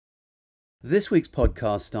This week's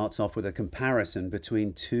podcast starts off with a comparison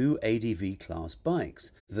between two ADV class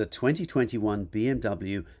bikes, the 2021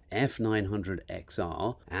 BMW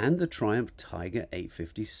F900XR and the Triumph Tiger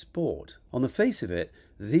 850 Sport. On the face of it,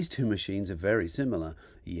 these two machines are very similar,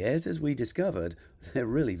 yet as we discovered, they're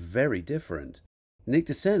really very different. Nick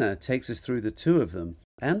DeSena takes us through the two of them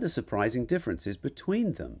and the surprising differences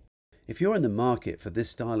between them. If you're in the market for this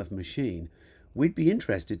style of machine, we'd be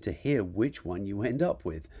interested to hear which one you end up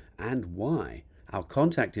with and why. Our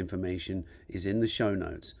contact information is in the show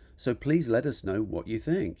notes, so please let us know what you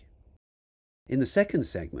think. In the second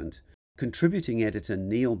segment, contributing editor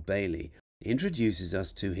Neil Bailey introduces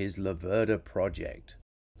us to his Laverda project.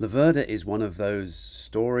 Laverda is one of those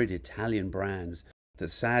storied Italian brands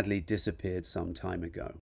that sadly disappeared some time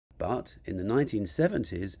ago. But in the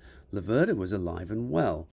 1970s, Laverda was alive and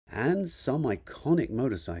well, and some iconic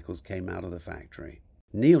motorcycles came out of the factory.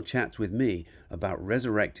 Neil chats with me about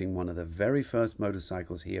resurrecting one of the very first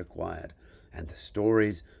motorcycles he acquired and the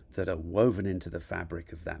stories that are woven into the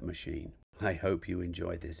fabric of that machine. I hope you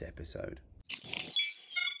enjoy this episode.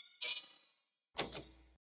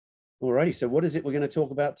 Alrighty, so what is it we're going to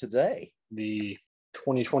talk about today? The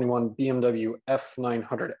 2021 BMW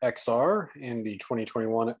F900XR and the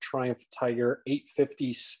 2021 Triumph Tiger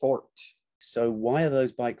 850 Sport. So why are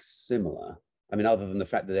those bikes similar? I mean, other than the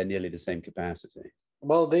fact that they're nearly the same capacity.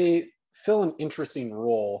 Well, they fill an interesting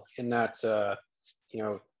role in that,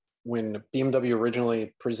 when BMW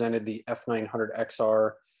originally presented the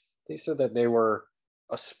F900XR, they said that they were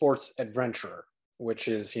a sports adventurer, which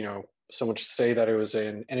is, so much to say that it was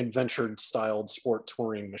an adventure-styled sport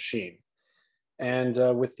touring machine. And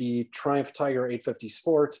with the Triumph Tiger 850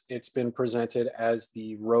 Sport, it's been presented as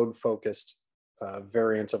the road-focused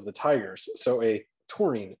variant of the Tigers, so a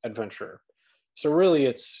touring adventurer. So really,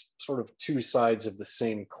 it's sort of two sides of the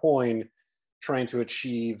same coin, trying to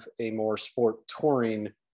achieve a more sport touring,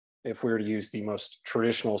 if we were to use the most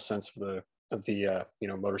traditional sense of the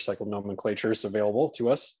motorcycle nomenclatures available to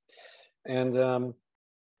us. And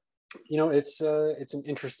it's an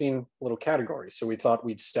interesting little category. So we thought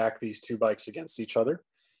we'd stack these two bikes against each other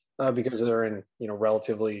because they're in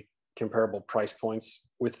relatively comparable price points.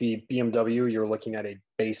 With the BMW, you're looking at a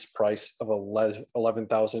base price of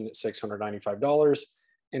 $11,695,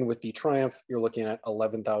 and with the Triumph, you're looking at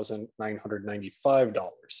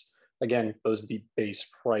 $11,995. Again, those are the base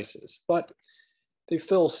prices, but they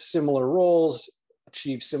fill similar roles,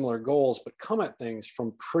 achieve similar goals, but come at things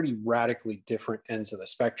from pretty radically different ends of the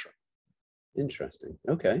spectrum. Interesting.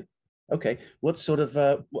 Okay. What sort of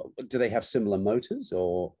do they have similar motors,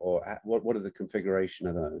 or what are the configuration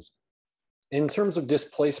of those? In terms of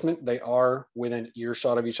displacement, they are within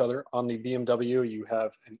earshot of each other. On the BMW, you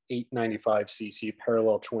have an 895cc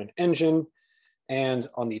parallel twin engine, and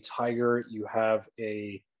on the Tiger, you have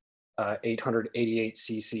a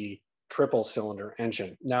 888cc triple cylinder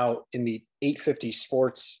engine. Now, in the 850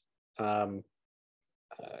 Sports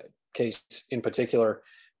case in particular,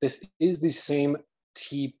 this is the same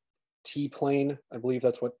T-plane, I believe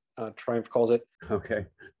that's what Triumph calls it. Okay.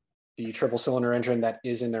 The triple cylinder engine that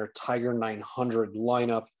is in their Tiger 900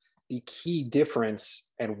 lineup. The key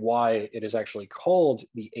difference and why it is actually called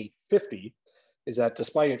the 850 is that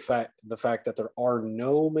despite the fact that there are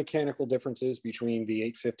no mechanical differences between the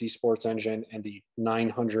 850 Sports engine and the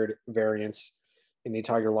 900 variants in the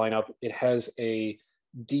Tiger lineup, it has a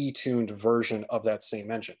detuned version of that same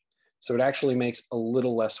engine. So it actually makes a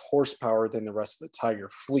little less horsepower than the rest of the Tiger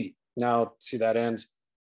fleet. Now, to that end,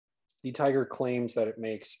 the Tiger claims that it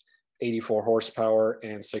makes 84 horsepower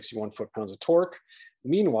and 61 foot-pounds of torque.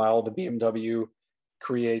 Meanwhile, the BMW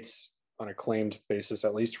creates, on a claimed basis,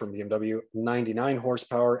 at least from BMW, 99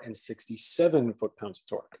 horsepower and 67 foot-pounds of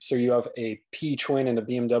torque. So you have a P-twin in the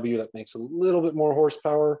BMW that makes a little bit more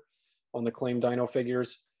horsepower on the claimed dyno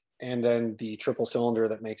figures, and then the triple cylinder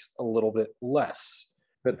that makes a little bit less.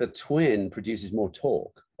 But the twin produces more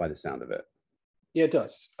torque by the sound of it. Yeah, it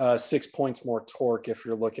does. 6 points more torque if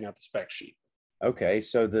you're looking at the spec sheet. Okay,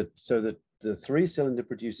 so the three-cylinder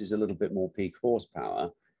produces a little bit more peak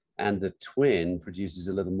horsepower, and the twin produces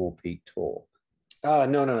a little more peak torque.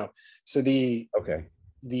 No. So the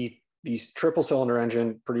triple cylinder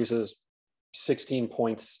engine produces 16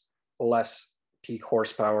 points less peak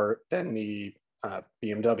horsepower than the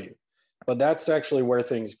BMW. But that's actually where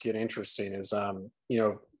things get interesting is,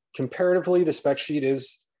 comparatively, the spec sheet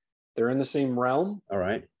they're in the same realm. All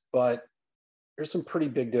right. But there's some pretty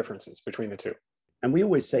big differences between the two. And we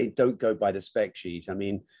always say, don't go by the spec sheet. I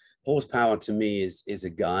mean, horsepower to me is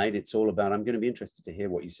a guide. It's all about, I'm going to be interested to hear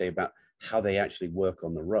what you say about how they actually work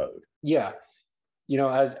on the road. Yeah.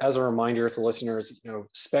 as a reminder to listeners,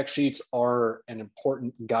 spec sheets are an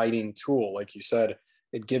important guiding tool. Like you said,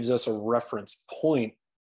 it gives us a reference point,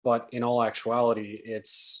 but in all actuality,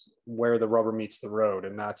 it's where the rubber meets the road,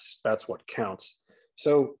 and that's what counts.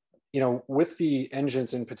 So, with the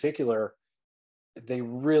engines in particular, they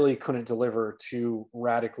really couldn't deliver two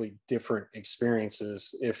radically different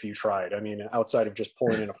experiences if you tried. I mean, outside of just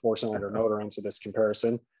pulling in a four-cylinder motor into this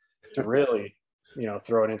comparison to really,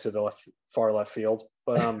 throw it into the far left field.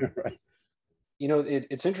 But Right.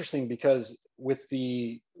 it's interesting because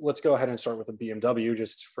let's go ahead and start with the BMW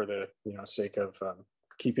just for the sake of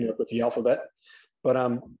keeping up with the alphabet. But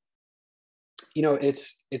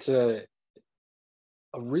it's a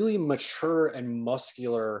really mature and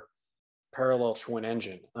muscular parallel twin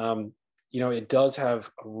engine. It does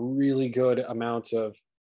have a really good amount of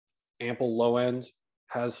ample low end,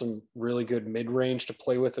 has some really good mid range to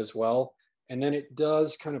play with as well. And then it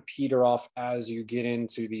does kind of peter off as you get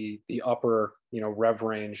into the upper, rev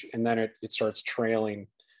range, and then it starts trailing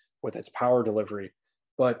with its power delivery.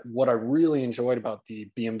 But what I really enjoyed about the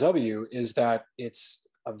BMW is that it's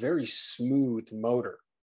a very smooth motor.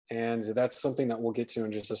 And that's something that we'll get to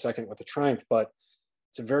in just a second with the Triumph, but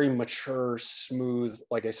it's a very mature, smooth,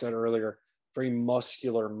 like I said earlier, very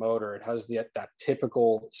muscular motor. It has that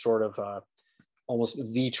typical sort of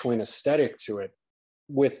almost V-twin aesthetic to it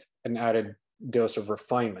with an added dose of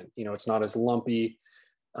refinement. It's not as lumpy,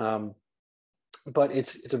 but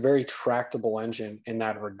it's a very tractable engine in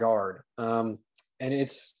that regard. And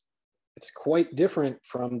it's quite different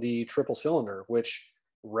from the triple cylinder, which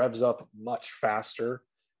revs up much faster.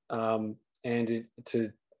 And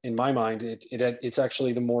in my mind, it's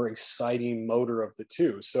actually the more exciting motor of the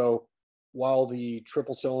two. So while the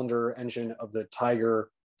triple cylinder engine of the Tiger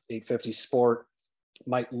 850 Sport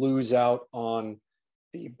might lose out on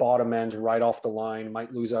the bottom end right off the line,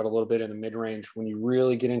 might lose out a little bit in the mid range, when you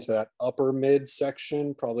really get into that upper mid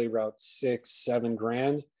section, probably about 6-7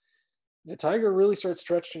 grand, the Tiger really starts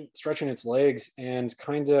stretching its legs and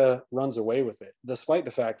kind of runs away with it, despite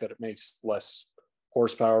the fact that it makes less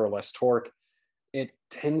horsepower, less torque. It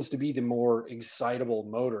tends to be the more excitable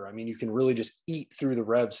motor. I mean, you can really just eat through the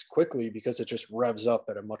revs quickly because it just revs up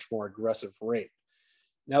at a much more aggressive rate.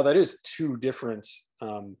 Now, that is two different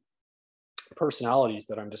personalities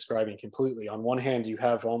that I'm describing completely. On one hand, you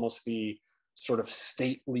have almost the sort of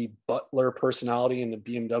stately butler personality in the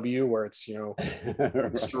BMW, where it's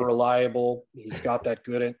Mr. Reliable. He's got that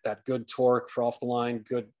good torque for off the line,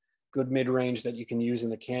 good mid range that you can use in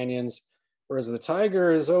the canyons. Whereas the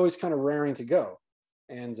Tiger is always kind of raring to go.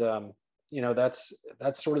 And,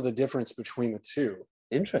 that's sort of the difference between the two.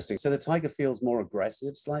 Interesting. So the Tiger feels more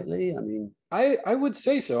aggressive slightly. I mean, I would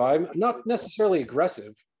say so. I'm not necessarily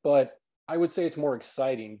aggressive, but I would say it's more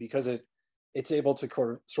exciting because it's able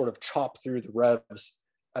to sort of chop through the revs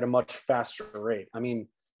at a much faster rate. I mean,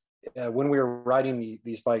 when we were riding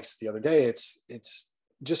these bikes the other day, it's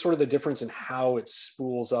just sort of the difference in how it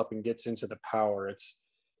spools up and gets into the power. It's,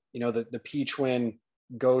 the P-Twin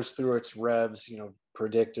goes through its revs,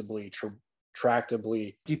 predictably,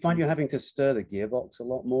 tractably. do you find you're having to stir the gearbox a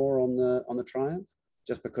lot more on the Triumph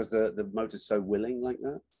just because the motor's so willing like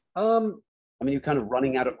that? I mean, you're kind of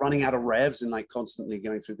running out of revs and like constantly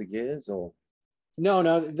going through the gears, or? No,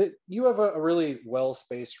 you have a really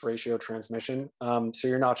well-spaced ratio transmission, so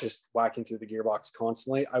you're not just whacking through the gearbox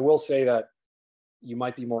constantly. I will say that you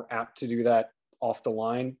might be more apt to do that off the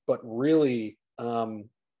line, but really,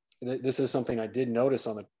 this is something I did notice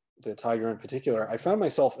on the Tiger in particular. I found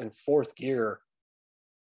myself in fourth gear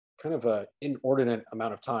kind of an inordinate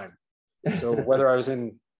amount of time. So whether I was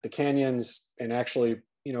in the canyons and actually,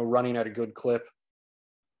 running at a good clip,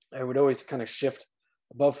 I would always kind of shift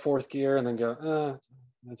above fourth gear and then go,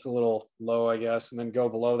 that's a little low, I guess. And then go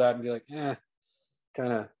below that and be like,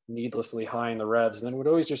 kind of needlessly high in the revs. And then would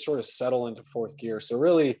always just sort of settle into fourth gear. So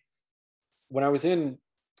really, when I was in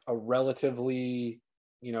a relatively,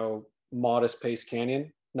 modest pace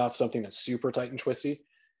canyon, not something that's super tight and twisty,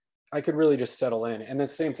 I could really just settle in. And the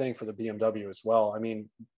same thing for the BMW as well. I mean,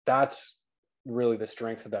 that's really the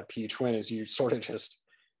strength of that P-Twin, is you sort of just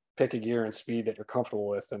pick a gear and speed that you're comfortable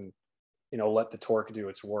with and, let the torque do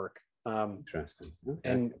its work. Interesting. Okay.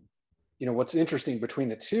 And, what's interesting between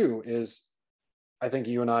the two is, I think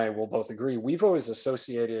you and I will both agree, we've always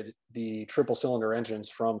associated the triple cylinder engines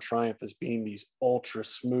from Triumph as being these ultra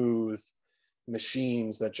smooth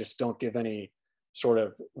machines that just don't give any sort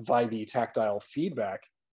of vibey tactile feedback.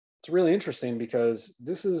 It's really interesting because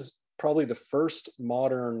this is probably the first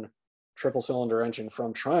modern triple cylinder engine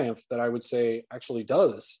from Triumph that I would say actually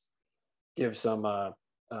does give some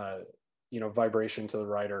vibration to the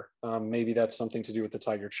rider. Maybe that's something to do with the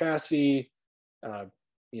Tiger chassis. uh,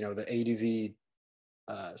 the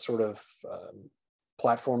ADV sort of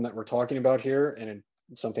platform that we're talking about here, and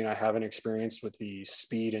it's something I haven't experienced with the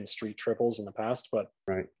speed and street triples in the past, but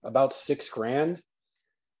Right. about $6,000,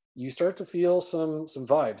 you start to feel some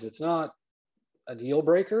vibes. It's not a deal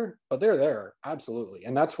breaker, but they're there, absolutely.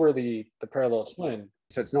 And that's where the parallel twin.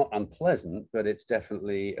 So it's not unpleasant, but it's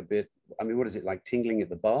definitely a bit, I mean, what is it, like tingling at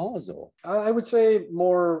the bars, or I would say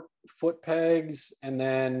more foot pegs, and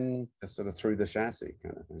then just sort of through the chassis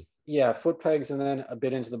kind of thing? yeah, foot pegs, and then a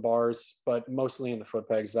bit into the bars, but mostly in the foot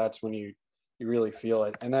pegs. That's when you really feel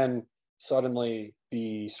it. And then suddenly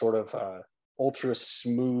the sort of ultra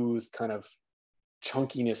smooth kind of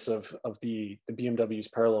chunkiness of the BMW's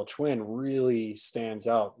parallel twin really stands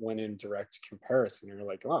out when in direct comparison. You're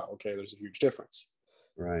like, oh, okay, there's a huge difference.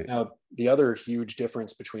 Right. Now, the other huge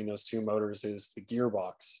difference between those two motors is the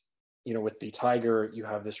gearbox. With the Tiger, you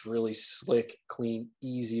have this really slick, clean,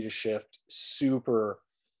 easy to shift, super,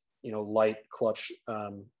 light clutch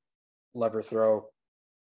lever throw,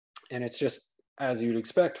 and it's just as you'd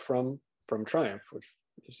expect from Triumph, which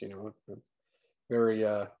is a very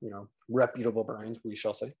reputable brand, we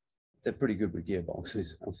shall say. They're pretty good with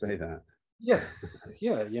gearboxes, I'll say that. Yeah,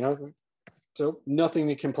 yeah, so nothing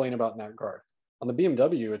to complain about in that regard. On the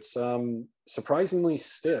BMW, it's surprisingly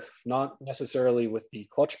stiff, not necessarily with the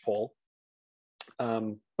clutch pull,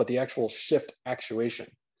 but the actual shift actuation.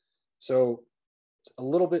 So it's a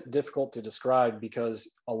little bit difficult to describe,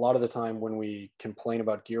 because a lot of the time when we complain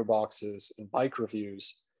about gearboxes in bike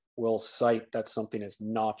reviews, we'll cite that something is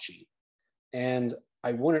notchy. And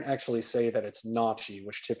I wouldn't actually say that it's notchy,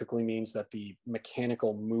 which typically means that the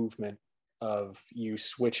mechanical movement of you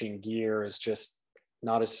switching gear is just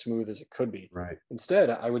not as smooth as it could be. Right.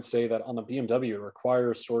 Instead, I would say that on the BMW, it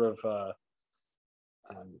requires sort of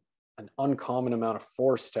an uncommon amount of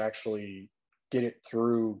force to actually get it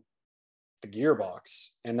through the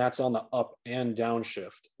gearbox, and that's on the up and down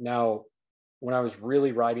shift. Now, when I was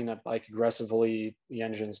really riding that bike aggressively, the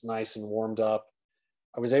engine's nice and warmed up,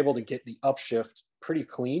 I was able to get the upshift pretty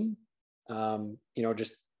clean,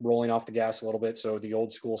 just rolling off the gas a little bit. So the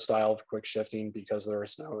old school style of quick shifting, because there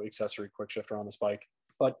is no accessory quick shifter on this bike.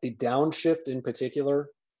 But the downshift in particular,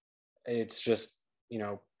 it's just,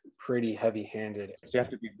 pretty heavy handed. So you have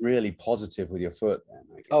to be really positive with your foot then,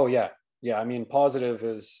 I guess. Oh, yeah. Yeah. I mean, positive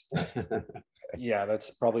is, yeah,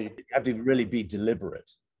 that's probably. You have to really be deliberate.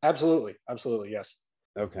 Absolutely. Absolutely. Yes.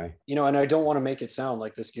 Okay. And I don't want to make it sound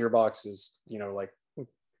like this gearbox is, like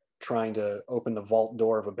trying to open the vault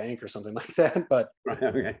door of a bank or something like that. But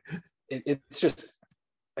okay. It's just,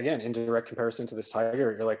 again, in direct comparison to this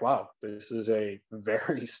Tiger, you're like, wow, this is a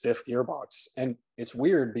very stiff gearbox. And it's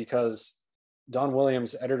weird because Don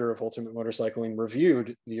Williams, editor of Ultimate Motorcycling,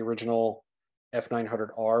 reviewed the original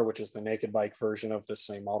F900R, which is the naked bike version of this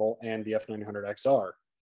same model, and the F900XR.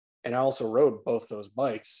 And I also rode both those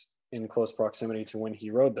bikes in close proximity to when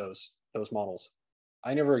he rode those models.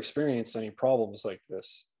 I never experienced any problems like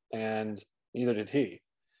this, and neither did he.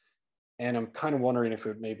 And I'm kind of wondering if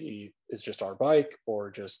it maybe is just our bike, or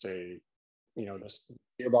just this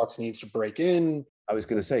gearbox needs to break in. I was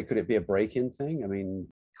going to say, could it be a break-in thing? I mean,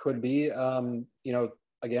 could be.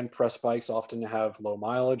 Again, press bikes often have low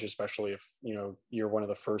mileage, especially if you're one of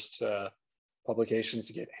the first publications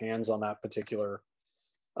to get hands on that particular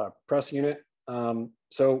press unit.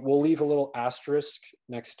 So we'll leave a little asterisk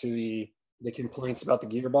next to the complaints about the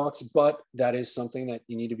gearbox, but that is something that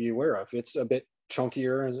you need to be aware of. It's a bit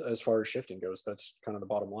chunkier as far as shifting goes. That's kind of the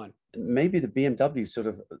bottom line. Maybe the BMW sort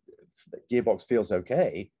of gearbox feels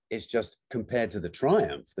okay. It's just compared to the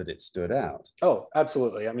Triumph that it stood out. Oh,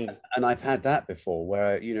 absolutely. I mean, and I've had that before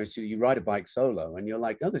where, so you ride a bike solo and you're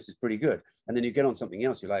like, oh, this is pretty good. And then you get on something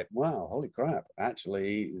else. You're like, wow, holy crap.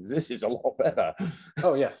 Actually, this is a lot better.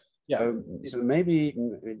 Oh, yeah. Yeah. So maybe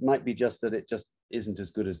it might be just that it just isn't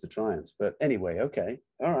as good as the Triumphs. But anyway, okay.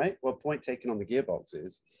 All right. Well, point taken on the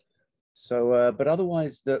gearboxes. So, but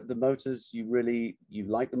otherwise, the motors, you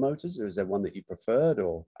like the motors, or is there one that you preferred?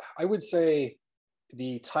 Or I would say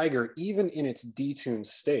the Tiger, even in its detuned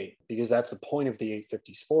state, because that's the point of the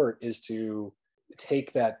 850 Sport, is to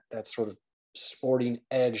take that sort of sporting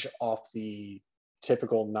edge off the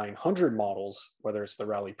typical 900 models, whether it's the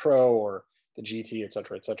Rally Pro or the GT, et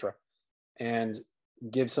cetera, and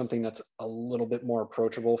give something that's a little bit more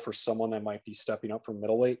approachable for someone that might be stepping up from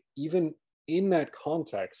middleweight. Even in that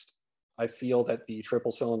context, I feel that the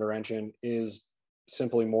triple cylinder engine is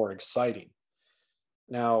simply more exciting.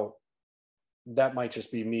 Now, that might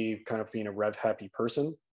just be me kind of being a rev happy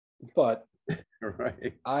person, but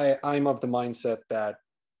right. I'm of the mindset that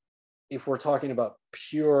if we're talking about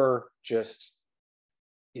pure, just,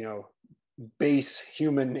 base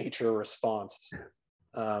human nature response,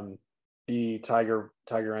 the Tiger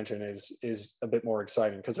engine is a bit more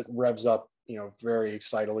exciting because it revs up, very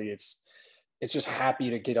excitedly. It's just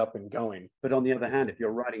happy to get up and going. But on the other hand, if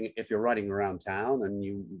you're riding around town and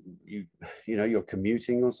you're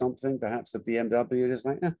commuting or something, perhaps the BMW is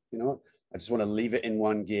like, you know what? I just want to leave it in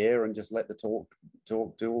one gear and just let the torque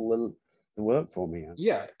do all the work for me.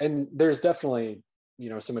 Yeah, and there's definitely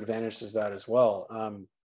some advantages to that as well.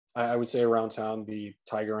 I would say around town the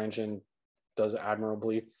Tiger engine does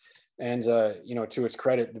admirably, and to its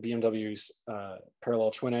credit, the BMW's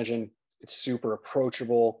parallel twin engine, it's super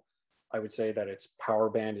approachable. I would say that its power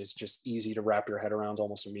band is just easy to wrap your head around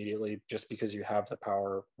almost immediately, just because you have the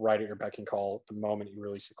power right at your beck and call the moment you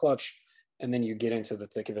release the clutch. And then you get into the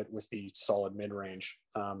thick of it with the solid mid-range,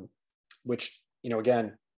 which,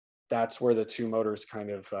 again, that's where the two motors kind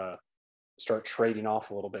of start trading off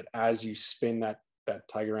a little bit. As you spin that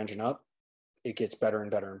Tiger engine up, it gets better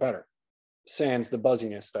and better and better. Sans the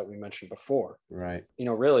buzziness that we mentioned before. Right.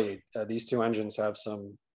 Really, these two engines have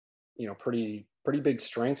some, pretty big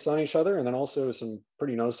strengths on each other, and then also some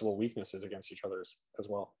pretty noticeable weaknesses against each other as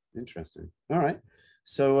well. Interesting. All right.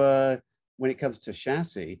 So when it comes to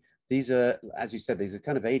chassis, these are, as you said, these are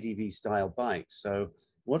kind of ADV style bikes. So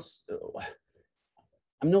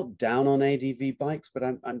I'm not down on ADV bikes, but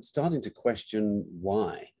I'm starting to question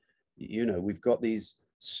why. We've got these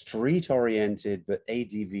street oriented but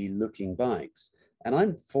ADV looking bikes, and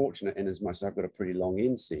I'm fortunate in as much as I've got a pretty long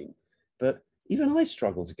inseam, but even I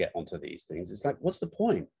struggle to get onto these things. It's like, what's the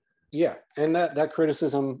point? Yeah, and that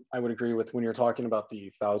criticism I would agree with when you're talking about the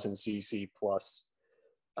 1000cc plus,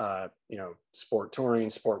 sport touring,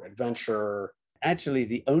 sport adventure. Actually,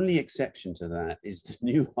 the only exception to that is the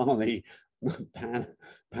new Harley Pan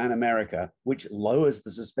America, which lowers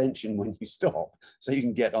the suspension when you stop, so you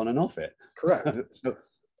can get on and off it. Correct.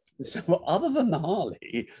 so other than the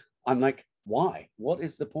Harley, I'm like, why? What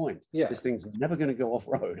is the point? Yeah, this thing's never going to go off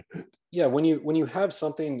road. Yeah, when you have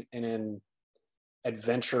something in an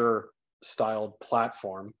adventure styled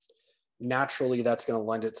platform, naturally that's going to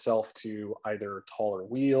lend itself to either taller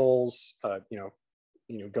wheels,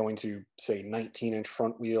 going to say 19-inch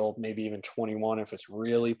front wheel, maybe even 21 if it's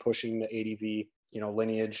really pushing the ADV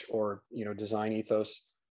lineage or design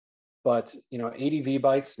ethos. But ADV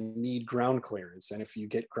bikes need ground clearance, and if you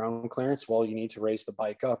get ground clearance, well, you need to raise the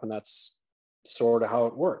bike up, and that's sort of how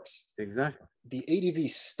it works. Exactly. The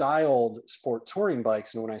ADV styled sport touring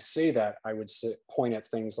bikes, and when I say that, I would point at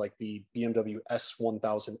things like the BMW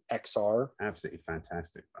S1000 XR, absolutely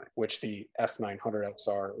fantastic bike, which the F900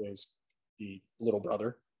 XR is the little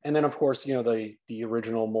brother, and then of course the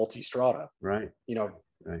original Multistrada, right?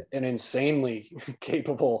 An insanely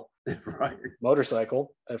capable right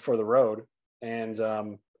motorcycle for the road, and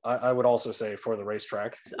I would also say for the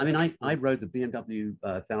racetrack. I mean, I rode the BMW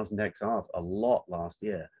 1000 XR a lot last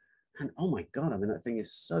year, and oh my God, I mean, that thing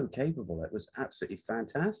is so capable. It was absolutely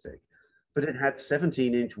fantastic, but it had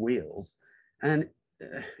 17-inch wheels, and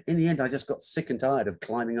in the end, I just got sick and tired of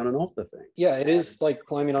climbing on and off the thing. Yeah, it is like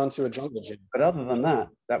climbing onto a jungle gym. But other than that,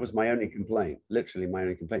 that was my only complaint, literally my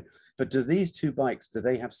only complaint. But do these two bikes, do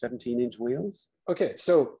they have 17-inch wheels? Okay,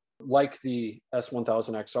 so like the S1000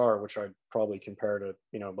 XR, which I'd probably compare to,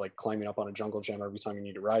 like climbing up on a jungle gym every time you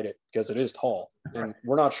need to ride it, because it is tall. And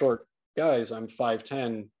we're not short guys. I'm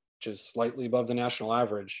 5'10", just slightly above the national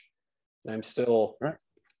average. And I'm still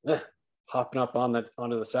hopping up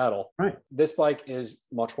onto the saddle. Right. This bike is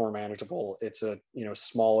much more manageable. It's a,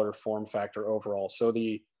 smaller form factor overall. So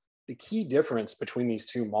the key difference between these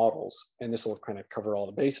two models, and this will kind of cover all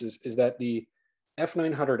the bases, is that the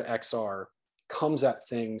F900 XR comes at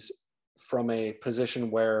things from a position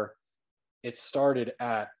where it started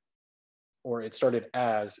as,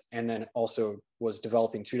 and then also was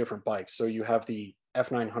developing two different bikes. So you have the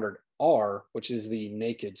F900R, which is the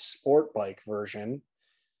naked sport bike version,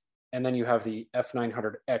 and then you have the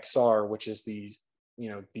F900 XR, which is the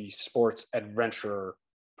sports adventurer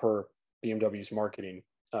per BMW's marketing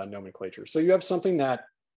nomenclature. So you have something that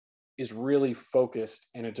is really focused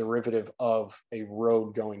and a derivative of a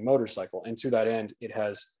road going motorcycle. And to that end, it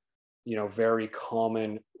has, very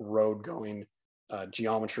common road going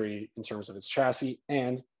geometry in terms of its chassis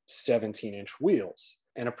and 17-inch wheels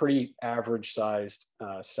and a pretty average sized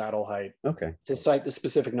saddle height. Okay. To cite the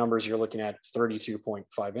specific numbers, you're looking at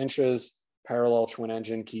 32.5 inches. Parallel twin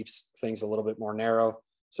engine keeps things a little bit more narrow.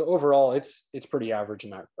 So overall, it's pretty average in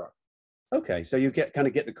that regard. Okay, so you get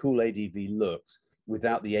the cool ADV looks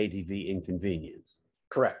without the ADV inconvenience.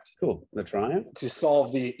 Correct. Cool. The Triumph? To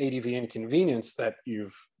solve the ADV inconvenience that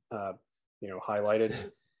you've highlighted,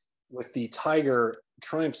 with the Tiger,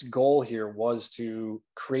 Triumph's goal here was to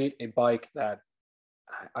create a bike that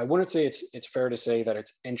I wouldn't say it's fair to say that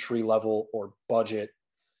it's entry level or budget.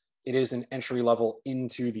 It is an entry level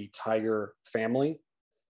into the Tiger family.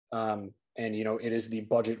 And it is the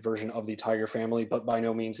budget version of the Tiger family, but by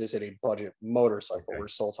no means is it a budget motorcycle. Okay. We're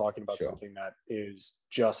still talking about Sure. something that is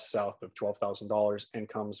just south of $12,000 and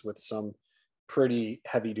comes with some pretty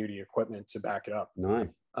heavy duty equipment to back it up. Nice.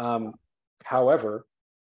 However,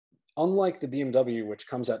 unlike the BMW, which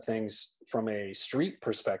comes at things from a street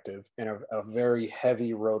perspective and a very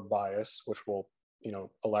heavy road bias, which we'll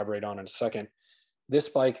elaborate on in a second, this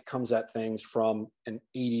bike comes at things from an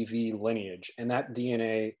ADV lineage, and that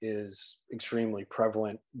DNA is extremely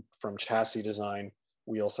prevalent from chassis design,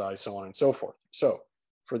 wheel size, so on and so forth. So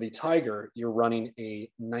for the Tiger, you're running a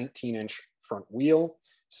 19-inch front wheel,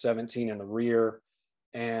 17 in the rear,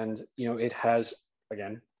 and it has,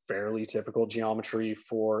 again, fairly typical geometry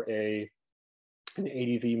for an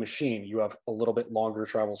ADV machine. You have a little bit longer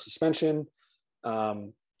travel suspension,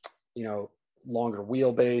 longer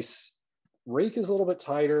wheelbase. Rake is a little bit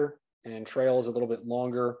tighter and trail is a little bit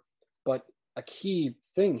longer, but a key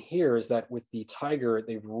thing here is that with the Tiger,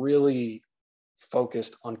 they've really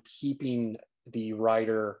focused on keeping the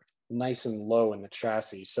rider nice and low in the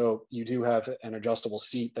chassis. So you do have an adjustable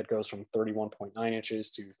seat that goes from 31.9 inches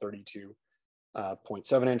to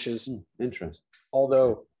 32.7 inches. Interesting.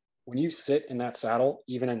 Although when you sit in that saddle,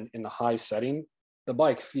 even in the high setting, the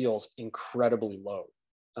bike feels incredibly low.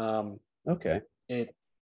 Okay.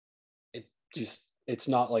 It's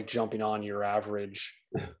not like jumping on your average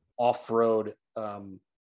off-road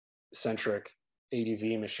centric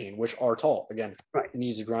ADV machine, which are tall, again, right, and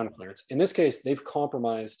easy ground clearance. In this case, they've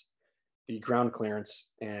compromised the ground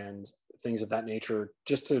clearance and things of that nature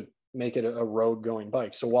just to make it a road going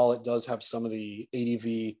bike. So while it does have some of the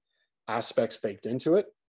ADV aspects baked into it,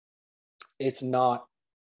 it's not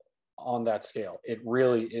on that scale. It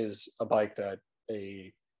really is a bike that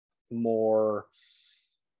a more,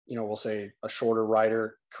 we'll say a shorter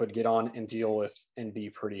rider could get on and deal with and be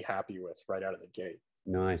pretty happy with right out of the gate.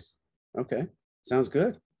 Nice. Okay. Sounds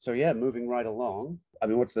good. So yeah, moving right along. I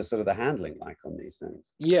mean, what's the sort of the handling like on these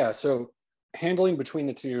things? Yeah. So handling between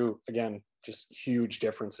the two, again, just huge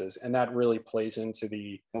differences. And that really plays into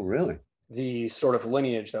the sort of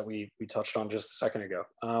lineage that we touched on just a second ago.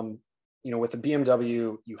 With the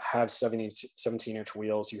BMW, you have 17-inch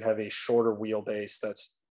wheels. You have a shorter wheelbase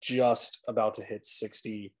that's just about to hit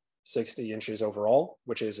 60 inches overall,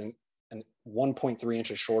 which is an 1.3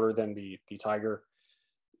 inches shorter than the Tiger.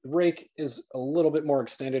 The rake is a little bit more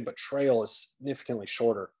extended, but trail is significantly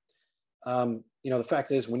shorter. The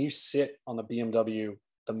fact is, when you sit on the BMW,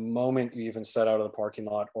 the moment you even set out of the parking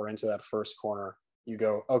lot or into that first corner, you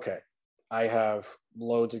go, okay, I have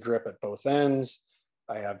loads of grip at both ends.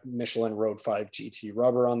 I have Michelin Road 5 GT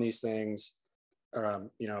rubber on these things.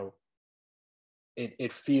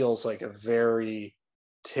 It feels like a very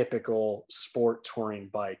typical sport touring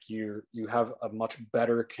bike. You have a much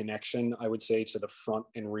better connection, I would say, to the front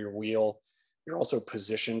and rear wheel. You're also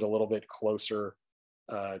positioned a little bit closer,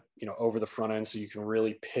 over the front end, so you can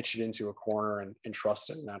really pitch it into a corner and trust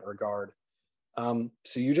it in that regard.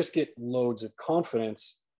 So you just get loads of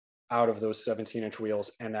confidence out of those 17-inch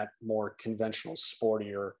wheels and that more conventional,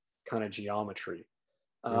 sportier kind of geometry.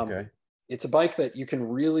 Okay. It's a bike that you can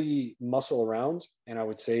really muscle around, and I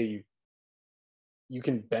would say you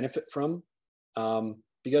can benefit from,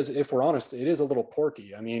 because if we're honest, it is a little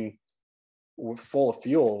porky. I mean, full of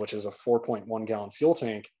fuel, which is a 4.1 gallon fuel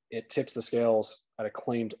tank, it tips the scales at a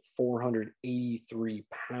claimed 483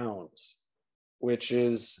 pounds, which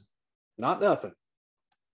is not nothing.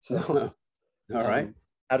 So, all right.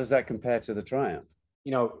 How does that compare to the Triumph?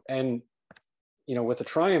 With the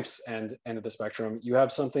Triumph's end of the spectrum, you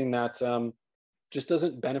have something that just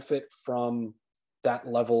doesn't benefit from that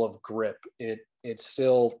level of grip. It's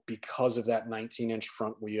still, because of that 19-inch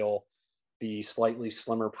front wheel, the slightly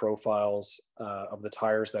slimmer profiles of the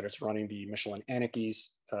tires that it's running, the Michelin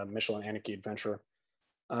Anakis, Michelin Anaki Adventure.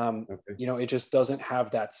 It just doesn't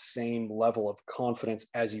have that same level of confidence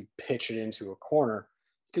as you pitch it into a corner,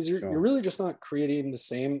 because you're really just not creating the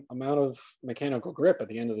same amount of mechanical grip at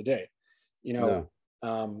the end of the day.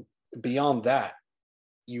 Beyond that,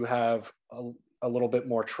 you have a little bit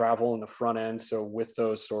more travel in the front end. So with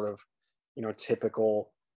those sort of,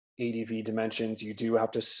 typical ADV dimensions, you do have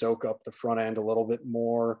to soak up the front end a little bit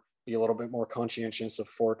more, be a little bit more conscientious of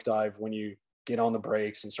fork dive when you get on the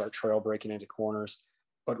brakes and start trail braking into corners.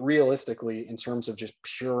 But realistically, in terms of just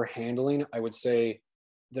pure handling, I would say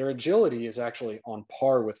their agility is actually on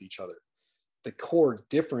par with each other. The core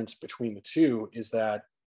difference between the two is that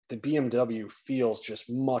the BMW feels just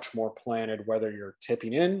much more planted, whether you're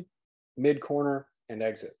tipping in, mid corner, and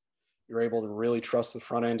exit. You're able to really trust the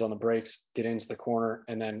front end on the brakes, get into the corner,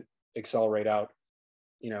 and then accelerate out,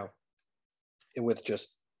 you know, with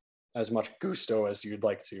just as much gusto as you'd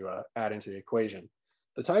like to add into the equation.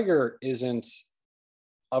 The Tiger isn't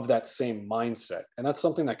of that same mindset. And that's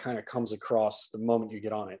something that kind of comes across the moment you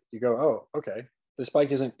get on it. You go, oh, okay, this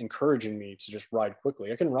bike isn't encouraging me to just ride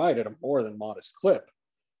quickly. I can ride at a more than modest clip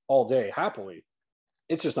all day happily.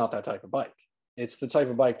 It's just not that type of bike. It's the type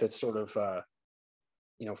of bike that's sort of,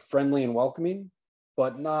 friendly and welcoming,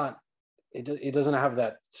 but not, it doesn't have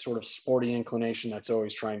that sort of sporty inclination that's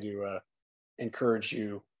always trying to encourage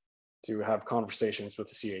you to have conversations with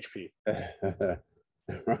the CHP.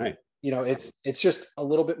 Right. It's just a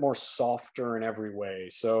little bit more softer in every way.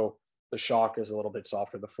 So the shock is a little bit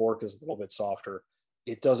softer, the fork is a little bit softer.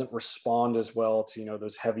 It doesn't respond as well to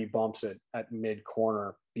those heavy bumps at mid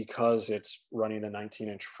corner because it's running the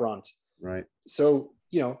 19-inch front. Right. So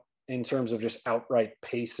in terms of just outright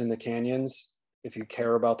pace in the canyons, if you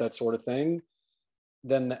care about that sort of thing,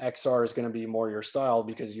 then the XR is going to be more your style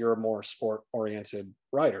because you're a more sport oriented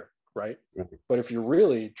rider, right? But if you're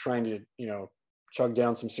really trying to chug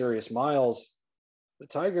down some serious miles, the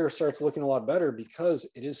Tiger starts looking a lot better because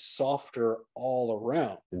it is softer all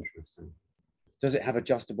around. Interesting. Does it have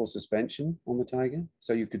adjustable suspension on the Tiger?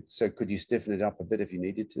 Could you stiffen it up a bit if you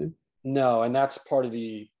needed to? No, and that's part of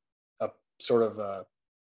the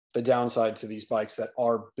the downside to these bikes that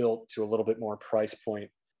are built to a little bit more price point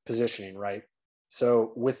positioning, right?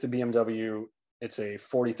 So with the BMW, it's a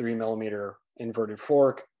 43 millimeter inverted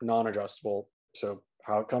fork, non-adjustable. So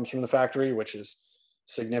how it comes from the factory, which is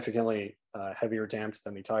significantly heavier damped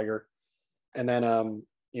than the Tiger. And then,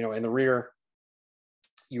 in the rear,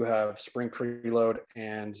 you have spring preload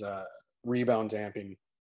and rebound damping.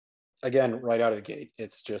 Again, right out of the gate,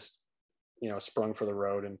 it's just, sprung for the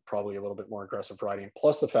road and probably a little bit more aggressive riding,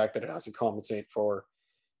 plus the fact that it has to compensate for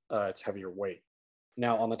its heavier weight.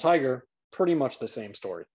 Now on the Tiger, pretty much the same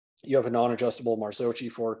story. You have a non-adjustable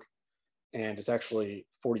Marzocchi fork, and it's actually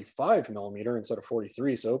 45 millimeter instead of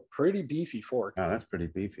 43, so pretty beefy fork. Oh, that's pretty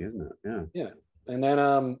beefy, isn't it? Yeah. Yeah. And then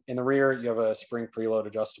in the rear, you have a spring preload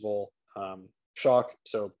adjustable shock,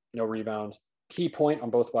 so no rebound. Key point on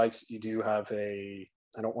both bikes, you do have I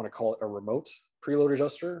don't want to call it a remote preload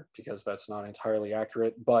adjuster because that's not entirely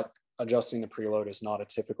accurate, but adjusting the preload is not a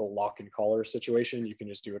typical lock and collar situation. You can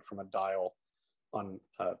just do it from a dial on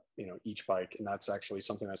each bike, and that's actually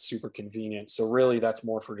something that's super convenient. So really, that's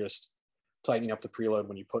more for just tightening up the preload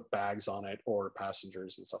when you put bags on it or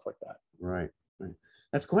passengers and stuff like that. Right.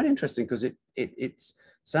 That's quite interesting because it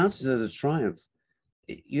sounds as though the Triumph,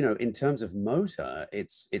 in terms of motor,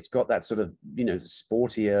 it's got that sort of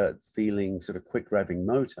sportier feeling, sort of quick revving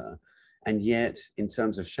motor, and yet in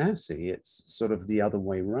terms of chassis, it's sort of the other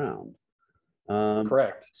way around.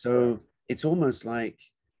 Correct. So it's almost like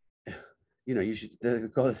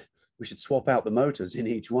we should swap out the motors in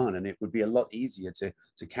each one, and it would be a lot easier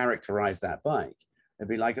to characterize that bike. It'd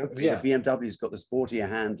be like, okay, yeah, the BMW's got the sportier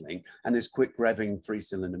handling and this quick revving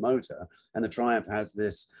 3-cylinder motor, and the Triumph has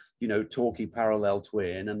this, torquey parallel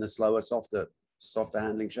twin and the slower, softer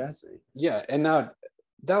handling chassis. Yeah, and that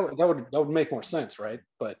would make more sense, right?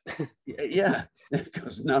 But yeah,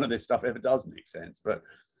 because none of this stuff ever does make sense. But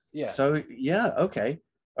yeah, so yeah, okay,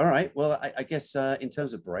 all right. Well, I guess in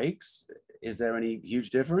terms of brakes, is there any huge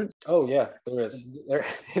difference? Oh yeah, there is.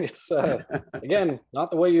 It's again not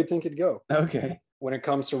the way you'd think it'd go. Okay. When it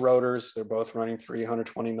comes to rotors, they're both running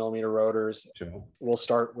 320 millimeter rotors. Sure. We'll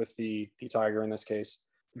start with the Tiger in this case.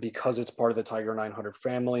 Because it's part of the Tiger 900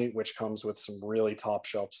 family, which comes with some really top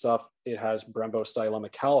shelf stuff, it has Brembo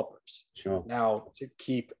stylemic calipers. Sure. Now, to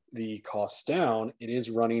keep the costs down, it is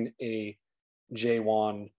running a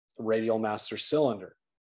J1 radial master cylinder.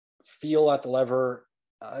 Feel at the lever,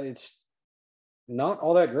 it's not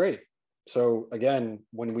all that great. So again,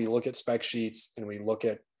 when we look at spec sheets and we look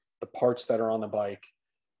at the parts that are on the bike,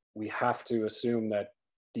 we have to assume that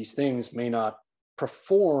these things may not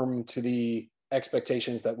perform to the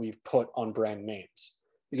expectations that we've put on brand names,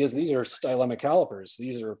 because these are stylemic calipers.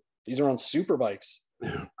 These are on super bikes.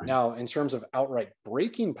 Now, in terms of outright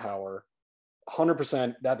braking power,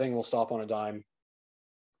 100% that thing will stop on a dime.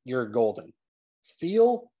 You're golden.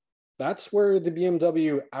 Feel, that's where the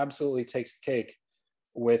BMW absolutely takes the cake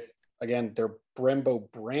with, again, their Brembo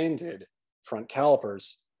branded front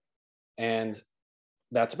calipers. And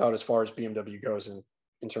that's about as far as BMW goes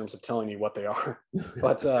in terms of telling you what they are.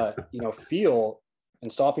 But, feel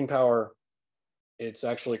and stopping power, it's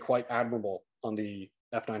actually quite admirable on the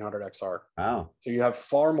F900 XR. Wow. So you have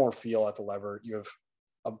far more feel at the lever. You have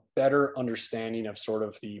a better understanding of sort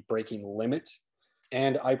of the braking limit.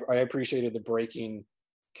 And I appreciated the braking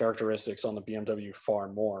characteristics on the BMW far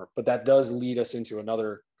more. But that does lead us into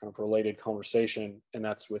another kind of related conversation, and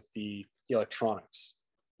that's with the electronics.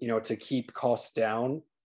 To keep costs down,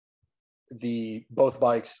 both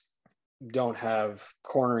bikes don't have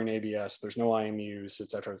cornering ABS, there's no IMUs, et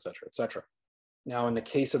cetera, et cetera, et cetera. Now, in the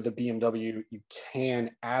case of the BMW, you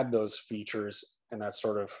can add those features, and that's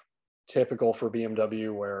sort of typical for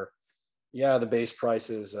BMW, where, yeah, the base price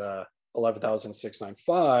is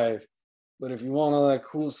 $11,695, but if you want all that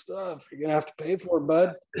cool stuff, you're gonna have to pay for it,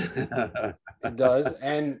 bud. It does,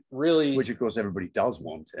 and really, which of course everybody does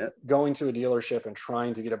want it. Going to a dealership and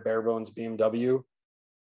trying to get a bare bones BMW,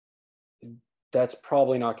 that's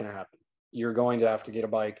probably not going to happen. You're going to have to get a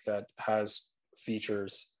bike that has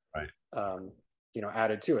features, right?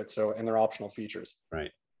 Added to it. So, and they're optional features,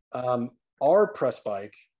 right? Our press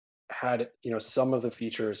bike had, some of the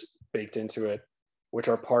features baked into it, which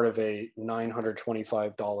are part of a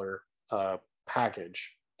 $925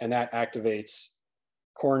 package, and that activates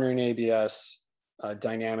cornering ABS,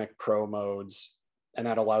 dynamic pro modes, and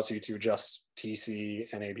that allows you to adjust TC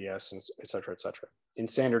and ABS, and et cetera, et cetera. In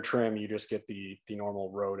standard trim, you just get the normal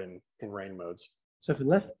road and rain modes. So for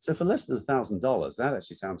less than $1,000, that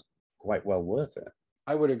actually sounds quite well worth it.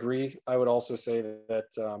 I would agree. I would also say that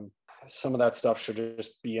some of that stuff should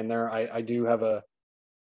just be in there. I do have a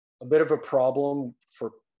bit of a problem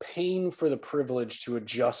for paying for the privilege to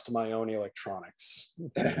adjust my own electronics.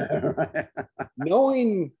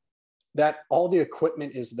 Knowing that all the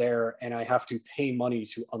equipment is there and I have to pay money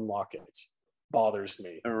to unlock it bothers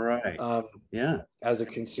me. Right. Yeah. As a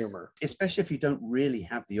consumer. Especially if you don't really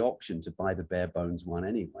have the option to buy the bare bones one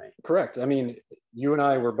anyway. Correct. I mean, you and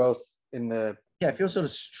I were both in the... Yeah, if you're sort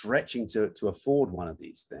of stretching to afford one of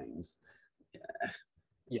these things,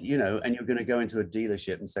 and you're going to go into a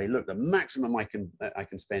dealership and say, look, the maximum I can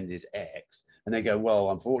spend is X. And they go,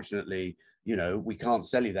 well, unfortunately, we can't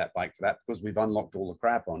sell you that bike for that because we've unlocked all the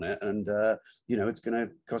crap on it. And, it's going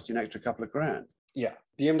to cost you an extra couple of grand. Yeah,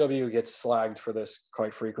 BMW gets slagged for this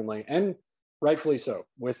quite frequently, and rightfully so,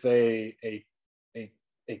 with a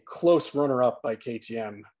close runner-up by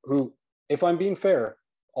KTM, who, if I'm being fair,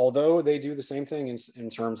 although they do the same thing in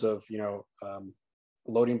terms of,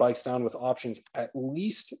 loading bikes down with options, at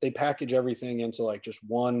least they package everything into like just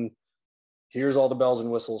one, here's all the bells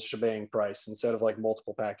and whistles shebang price, instead of like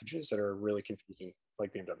multiple packages that are really confusing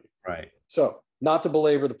like BMW. Right. So, not to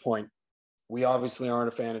belabor the point, we obviously aren't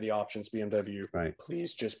a fan of the options, BMW. Right.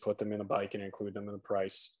 Please just put them in the bike and include them in the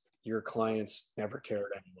price. Your clients never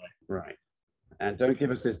cared anyway. Right. And don't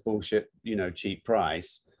give us this bullshit, cheap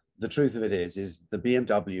price. The truth of it is the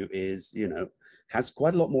BMW is, has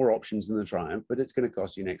quite a lot more options than the Triumph, but it's going to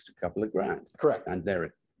cost you an extra couple of grand. Correct. And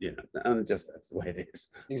and just that's the way it is.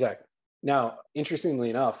 Exactly. Now, interestingly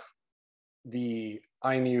enough, the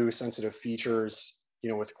IMU sensitive features,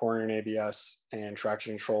 with cornering ABS and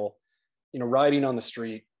traction control, riding on the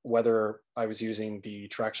street, whether I was using the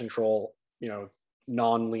traction control,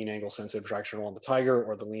 non-lean angle sensitive traction control on the Tiger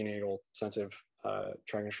or the lean angle sensitive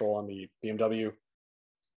traction control on the BMW,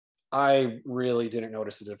 I really didn't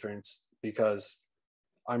notice a difference because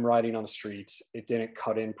I'm riding on the street. It didn't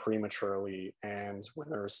cut in prematurely. And when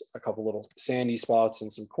there's a couple little sandy spots in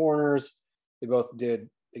some corners, they both did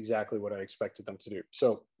exactly what I expected them to do.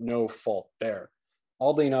 So no fault there.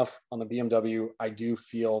 Oddly enough, on the BMW, I do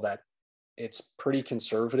feel that it's pretty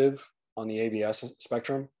conservative on the ABS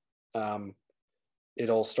spectrum.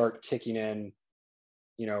 It'll start kicking in,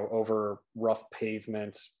 over rough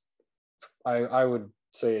pavements. I would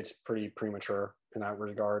say it's pretty premature in that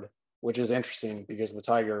regard, which is interesting because the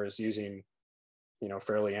Tiger is using,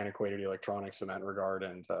 fairly antiquated electronics in that regard,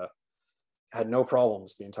 and had no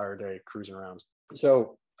problems the entire day cruising around.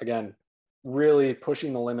 So again, really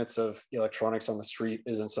pushing the limits of electronics on the street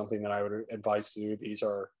isn't something that I would advise to do. These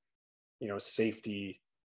are, safety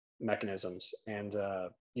mechanisms, and,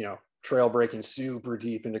 trail braking super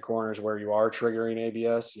deep into corners where you are triggering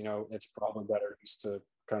ABS, it's probably better just to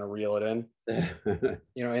kind of reel it in.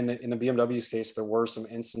 In the BMW's case, there were some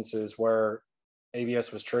instances where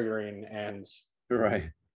ABS was triggering, and right,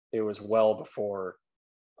 it was well before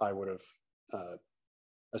I would have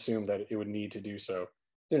assumed that it would need to do so.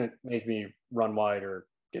 Didn't make me run wide or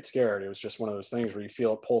get scared. It was just one of those things where you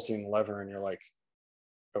feel it pulsing the lever and you're like,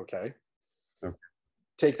 okay.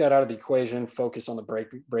 Take that out of the equation, focus on the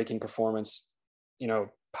braking performance.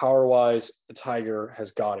 Power wise, the Tiger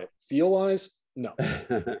has got it. Feel wise, no,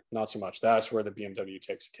 not so much. That's where the BMW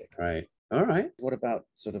takes a kick. Right. All right. What about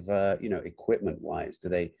sort of equipment wise? Do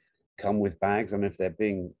they come with bags? I mean, if they're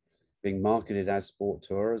being marketed as sport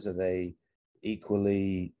tours, are they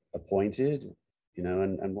equally appointed?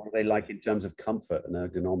 And what are they like in terms of comfort and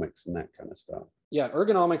ergonomics and that kind of stuff? Yeah,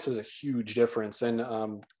 ergonomics is a huge difference. And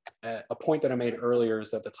a point that I made earlier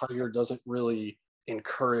is that the Tiger doesn't really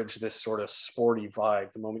encourage this sort of sporty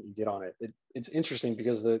vibe the moment you get on it. It's interesting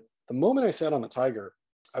because the moment I sat on the Tiger,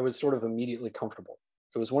 I was sort of immediately comfortable.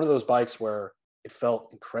 It was one of those bikes where it felt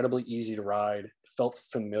incredibly easy to ride, it felt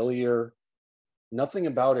familiar. Nothing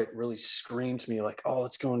about it really screamed to me like, oh,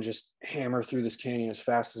 let's go and just hammer through this canyon as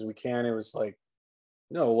fast as we can. It was like,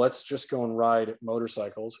 no, let's just go and ride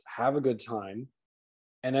motorcycles, have a good time,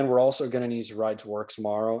 and then we're also going to need to ride to work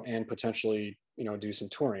tomorrow and potentially do some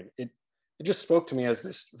touring. It just spoke to me as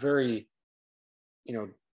this very you know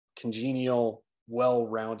congenial,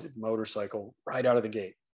 well-rounded motorcycle right out of the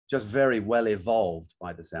gate. Just very well evolved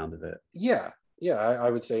by the sound of it. Yeah, I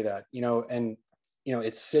would say that. And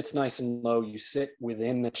it sits nice and low. You sit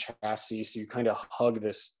within the chassis, so you kind of hug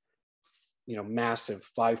this massive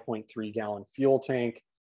 5.3 gallon fuel tank.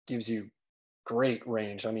 Gives you great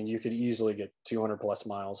range. I mean, you could easily get 200 plus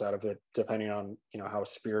miles out of it, depending on how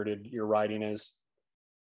spirited your riding is.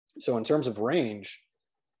 So in terms of range,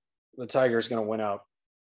 the Tiger is going to win out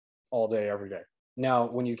all day, every day. Now,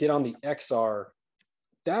 when you get on the XR,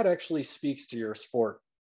 that actually speaks to your sport.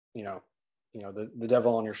 The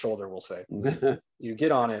devil on your shoulder, we'll say. You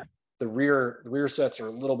get on it, the rear sets are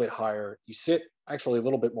a little bit higher. You sit actually a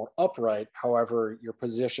little bit more upright. However, your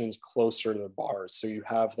position's closer to the bars, so you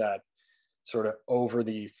have that sort of over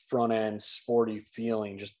the front end sporty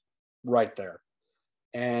feeling just right there.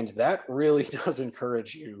 And that really does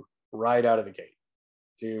encourage you right out of the gate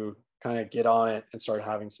to kind of get on it and start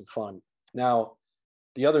having some fun. Now,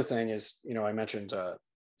 the other thing is, I mentioned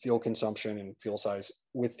fuel consumption and fuel size.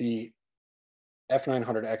 With the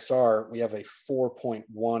F900 XR, we have a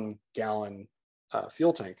 4.1 gallon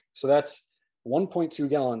fuel tank. So that's 1.2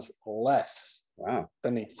 gallons less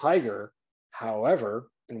than the Tiger. However,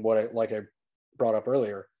 and like I brought up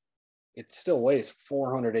earlier, it still weighs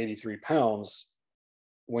 483 pounds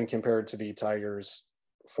when compared to the Tiger's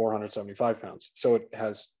 475 pounds. So it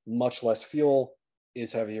has much less fuel,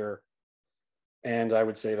 is heavier, and I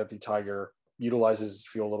would say that the Tiger utilizes its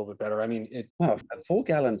fuel a little bit better. I mean, a 4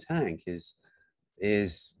 gallon tank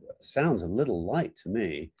sounds a little light to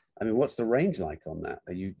me. I mean, what's the range like on that?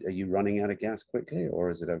 Are you running out of gas quickly,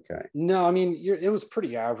 or is it okay? No, I mean, it was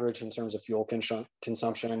pretty average in terms of fuel consumption.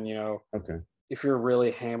 Okay. If you're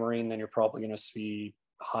really hammering, then you're probably going to see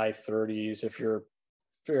high 30s. If you're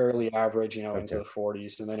fairly average, into the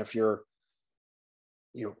 40s, and then if you're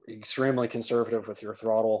extremely conservative with your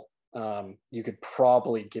throttle, you could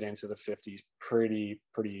probably get into the 50s pretty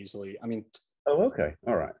easily. I mean, oh, okay,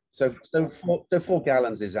 all right. So 4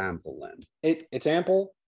 gallons is ample then. It's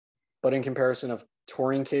ample, but in comparison of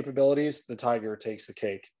touring capabilities, the Tiger takes the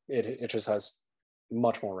cake. It just has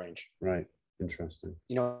much more range. Right. Interesting.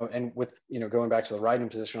 And with going back to the riding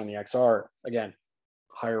position on the XR, again,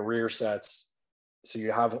 higher rear sets, so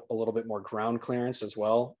you have a little bit more ground clearance as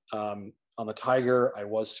well. On the Tiger, I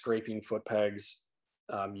was scraping foot pegs.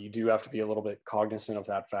 You do have to be a little bit cognizant of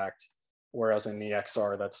that fact. Whereas in the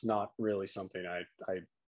XR, that's not really something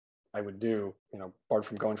I would do. Apart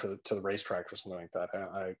from going to the racetrack or something like that.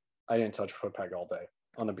 I didn't touch a foot peg all day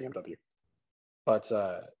on the BMW. But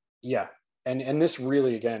yeah, and this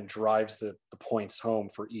really again drives the points home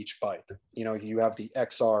for each bike. You have the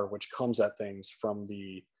XR, which comes at things from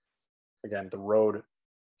the road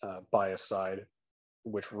bias side,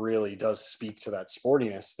 which really does speak to that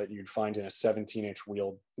sportiness that you'd find in a 17-inch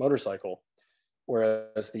wheeled motorcycle,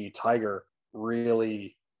 whereas the Tiger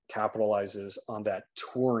really capitalizes on that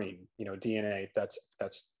touring DNA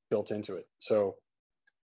that's built into it. So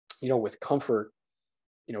with comfort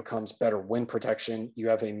comes better wind protection. You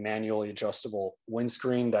have a manually adjustable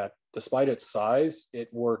windscreen that, despite its size, it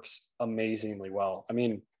works amazingly well. I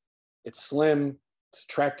mean, it's slim, it's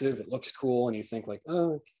attractive, it looks cool, and you think like,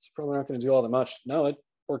 oh, it's probably not going to do all that much. No, it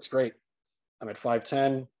works great. I'm at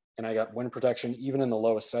 5'10", and I got wind protection even in the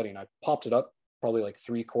lowest setting. I popped it up probably like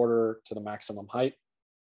 3/4 to the maximum height,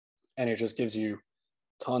 and it just gives you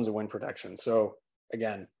tons of wind protection. So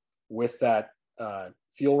again, with that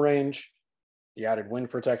fuel range, the added wind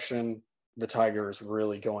protection, the Tiger is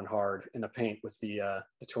really going hard in the paint with the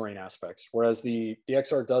touring aspects. Whereas the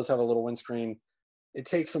XR does have a little windscreen. It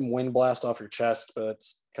takes some wind blast off your chest, but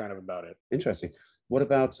it's kind of about it. Interesting. What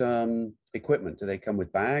about equipment? Do they come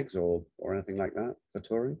with bags or anything like that for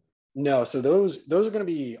touring? No, so those are going to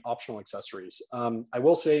be optional accessories. I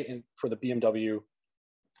will say for the BMW,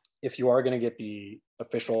 if you are going to get the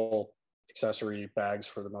official accessory bags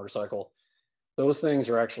for the motorcycle, those things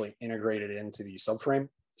are actually integrated into the subframe.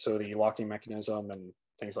 So the locking mechanism and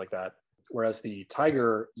things like that. whereas the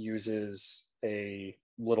Tiger uses a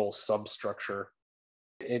little substructure.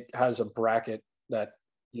 It has a bracket that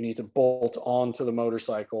you need to bolt onto the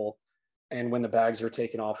motorcycle. And when the bags are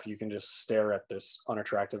taken off, you can just stare at this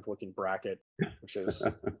unattractive looking bracket, which is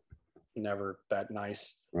never that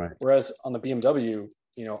nice. Right. Whereas on the BMW,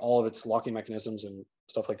 all of its locking mechanisms and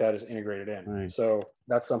stuff like that is integrated in. Right. So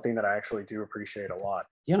that's something that I actually do appreciate a lot.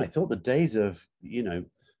 Yeah, I thought the days of,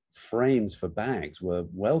 frames for bags were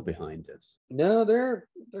well behind us. No, they're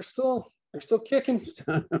still kicking.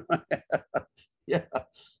 Yeah,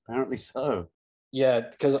 apparently so. Yeah,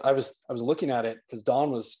 because I was looking at it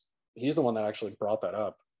because he's the one that actually brought that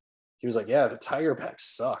up. He was like, yeah, the Tiger bags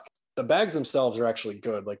suck. The bags themselves are actually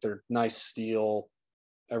good. Like they're nice steel,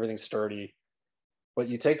 everything's sturdy. But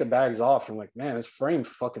you take the bags off and like, man, this frame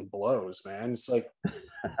fucking blows, man. It's like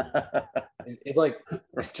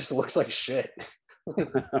it just looks like shit.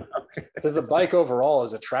 Because the bike overall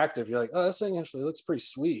is attractive. You're like, oh, this thing actually looks pretty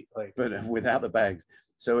sweet. Like, but without the bags.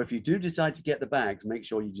 So if you do decide to get the bags, make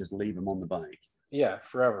sure you just leave them on the bike. Yeah,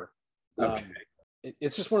 forever. Okay.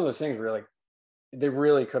 It's just one of those things where like they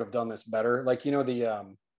really could have done this better. Like, the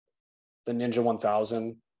Ninja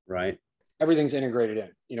 1000, right? Everything's integrated in.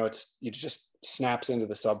 It just snaps into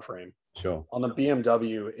the subframe. Sure. On the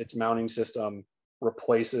BMW, its mounting system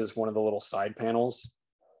replaces one of the little side panels,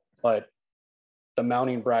 but the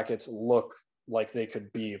mounting brackets look like they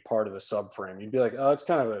could be a part of the subframe. You'd be like, oh, it's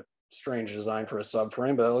kind of a strange design for a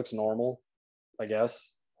subframe, but it looks normal, I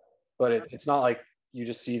guess. But it's not like you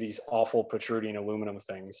just see these awful protruding aluminum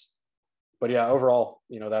things. But yeah, overall,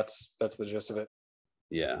 that's the gist of it.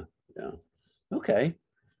 Yeah. Okay.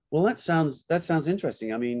 Well, that sounds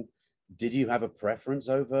interesting. I mean, did you have a preference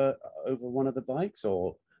over one of the bikes,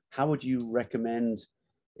 or how would you recommend,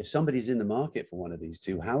 if somebody's in the market for one of these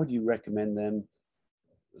two, how would you recommend them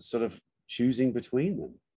sort of choosing between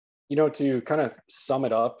them? To kind of sum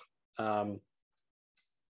it up,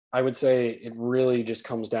 I would say it really just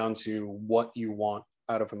comes down to what you want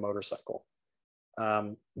out of a motorcycle.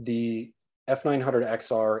 The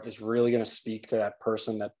F900XR is really going to speak to that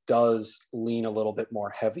person that does lean a little bit more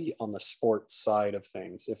heavy on the sports side of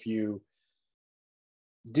things. If you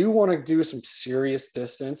do want to do some serious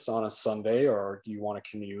distance on a Sunday, or you want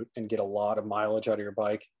to commute and get a lot of mileage out of your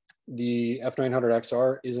bike, the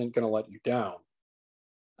F900XR isn't going to let you down.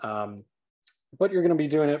 But you're going to be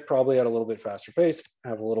doing it probably at a little bit faster pace,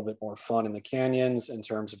 have a little bit more fun in the canyons in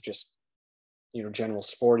terms of just, general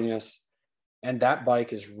sportiness. And that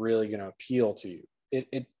bike is really going to appeal to you.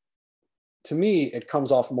 It to me, it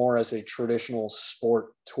comes off more as a traditional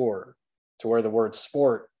sport tour, to where the word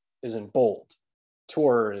sport is in bold,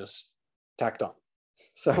 tour is tacked on.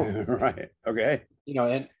 So right. Okay.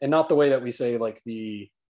 and not the way that we say like the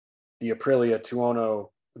Aprilia Tuono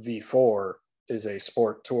V4 is a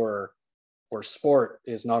sport tour, where sport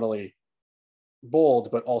is not only bold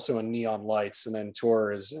but also in neon lights, and then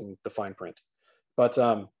tour is in the fine print. But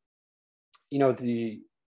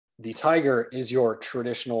the Tiger is your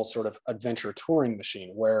traditional sort of adventure touring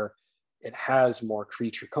machine, where it has more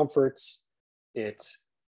creature comforts. It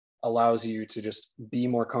allows you to just be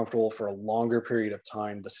more comfortable for a longer period of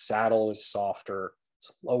time. The saddle is softer,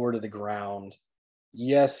 it's lower to the ground.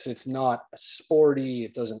 Yes, it's not sporty,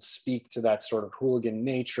 it doesn't speak to that sort of hooligan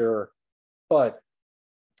nature, but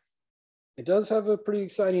it does have a pretty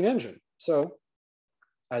exciting engine. So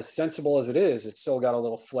as sensible as it is, it's still got a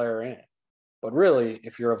little flair in it. But really,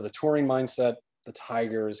 if you're of the touring mindset, the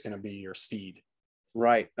Tiger is going to be your steed.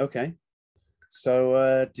 Right. Okay.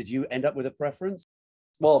 So did you end up with a preference?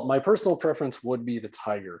 Well, my personal preference would be the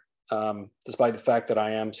Tiger. Despite the fact that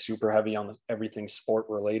I am super heavy on everything sport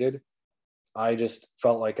related, I just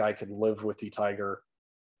felt like I could live with the Tiger,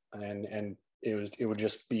 and it would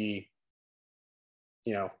just be,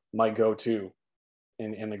 my go-to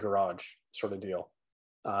in the garage sort of deal.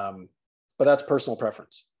 But that's personal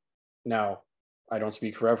preference. Now, I don't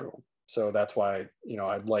speak for everyone, so that's why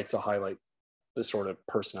I'd like to highlight the sort of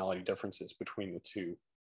personality differences between the two.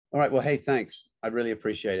 All right. Well, hey, thanks. I really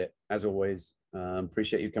appreciate it, as always.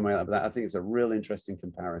 Appreciate you coming out with that. I think it's a real interesting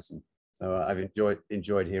comparison. So I've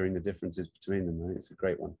enjoyed hearing the differences between them. I think it's a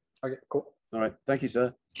great one. Okay, cool. All right. Thank you,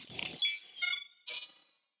 sir.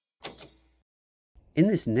 In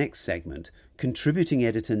this next segment, contributing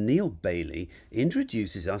editor Neil Bailey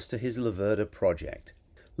introduces us to his Laverda project.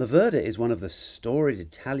 Laverda is one of the storied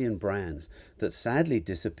Italian brands that sadly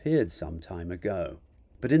disappeared some time ago.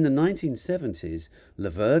 But in the 1970s,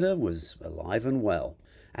 Laverda was alive and well,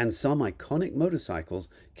 and some iconic motorcycles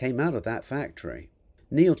came out of that factory.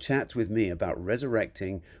 Neil chats with me about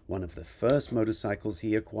resurrecting one of the first motorcycles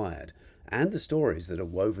he acquired, and the stories that are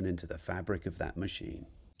woven into the fabric of that machine.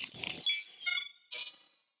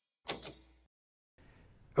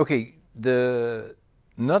 Okay, the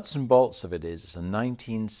nuts and bolts of it is it's a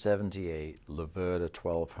 1978 Laverda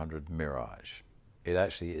 1200 Mirage. It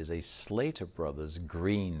actually is a Slater Brothers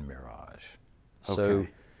green Mirage. So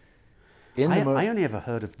Okay. I only ever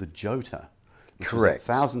heard of the Jota, which Correct.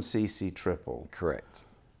 was a 1000cc triple Correct.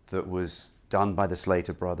 that was done by the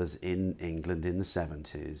Slater brothers in England in the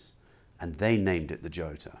 70s, and they named it the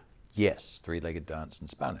Jota. Yes, three-legged dance in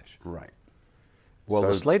Spanish. Right. Well,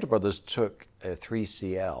 the So- Slater Brothers took a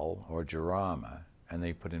 3CL or Jurama and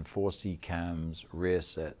they put in 4C cams, rear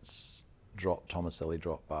sets, Tomaselli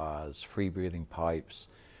drop bars, free breathing pipes,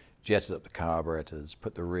 jetted up the carburetors,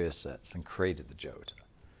 put the rear sets, and created the Jota.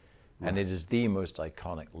 And it is the most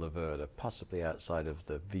iconic Laverda, possibly outside of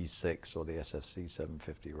the V6 or the SFC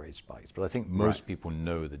 750 race bikes. But I think most people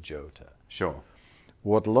know the Jota. Sure.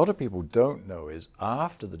 What a lot of people don't know is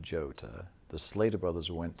after the Jota, the Slater brothers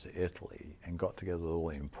went to Italy and got together with all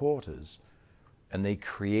the importers, and they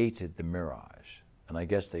created the Mirage. And I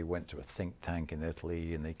guess they went to a think tank in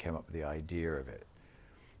Italy and they came up with the idea of it.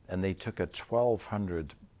 And they took a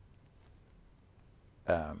 1200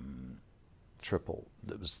 triple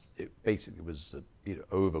that was, it basically was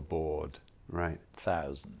overboard, Right.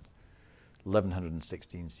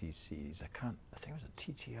 1116 cc's. I think it was a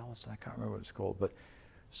TTL or something, I can't remember what it's called. But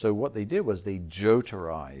so what they did was they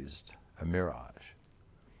Jotarized a Mirage.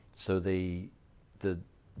 So the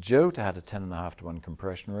Jota had a 10.5 to 1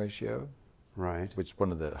 compression ratio, Right. which is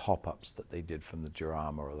one of the hop-ups that they did from the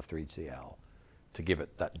Jurama or the 3CL to give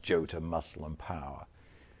it that Jota muscle and power.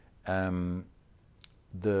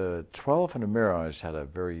 The 1200 Mirage had a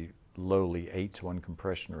very lowly 8 to 1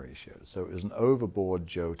 compression ratio. So it was an overboard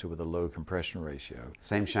Jota with a low compression ratio.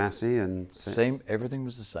 Same chassis and... Same, everything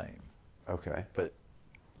was the same. Okay. But,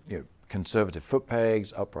 conservative foot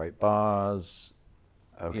pegs, upright bars,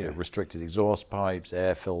 Okay. restricted exhaust pipes,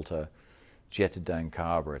 air filter, jetted down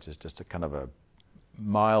carburetors, just a kind of a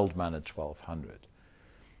mild-mannered 1200.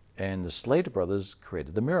 And the Slater brothers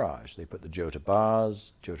created the Mirage. They put the Jota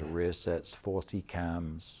bars, Jota rear sets, 4C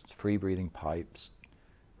cams, free-breathing pipes,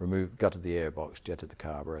 gutted the airbox, jetted the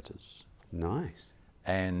carburetors, Nice.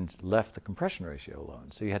 and left the compression ratio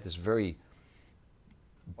alone. So you had this very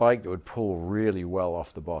bike that would pull really well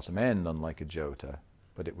off the bottom end, unlike a Jota,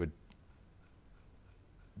 but it would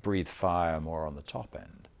breathe fire more on the top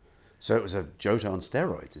end. So it was a Jota on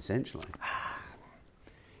steroids, essentially.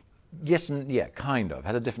 Yes, and yeah, kind of.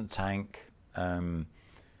 Had a different tank. But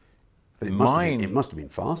it must have been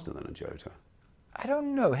faster than a Jota. I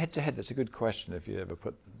don't know. Head to head, that's a good question. If you ever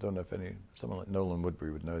don't know if someone like Nolan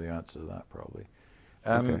Woodbury would know the answer to that probably.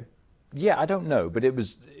 Okay. Yeah, I don't know, but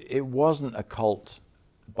it wasn't a cult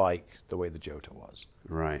bike the way the Jota was.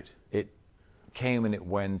 Right. It came and it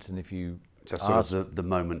went, and if you Just sort of the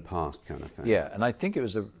moment passed kind of thing. yeah, and I think it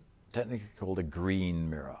was technically called a green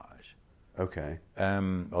Mirage. Okay.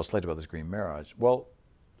 Or Slater Brothers Green Mirage. Well,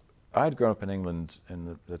 I had grown up in England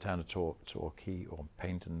in the town of Torquay, or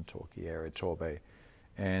Paynton, Torquay area, Torbay,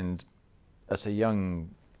 and as a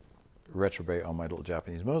young retrobate on my little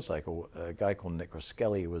Japanese motorcycle, a guy called Nick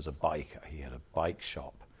Roskelly was a biker. He had a bike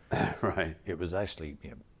shop. Right. It was actually,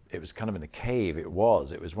 it was kind of in a cave. It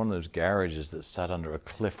was one of those garages that sat under a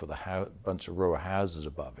cliff with a bunch of row of houses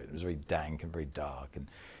above it. It was very dank and very dark. And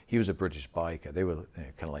he was a British biker. They were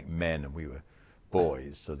kind of like men, and we were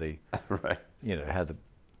boys. So they, Right.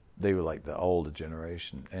 they were like the older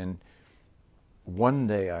generation. And one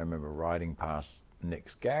day I remember riding past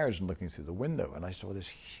Nick's garage and looking through the window, and I saw this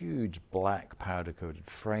huge black powder-coated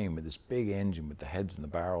frame with this big engine with the heads and the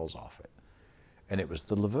barrels off it. And it was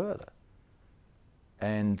the Laverda.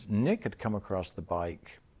 And Nick had come across the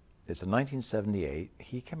bike. It's a 1978.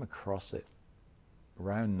 He came across it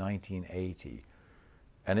around 1980,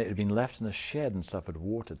 and it had been left in a shed and suffered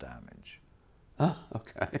water damage. Oh,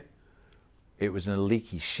 okay. It was in a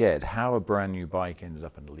leaky shed. How a brand new bike ended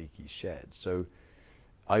up in a leaky shed. So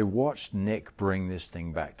I watched Nick bring this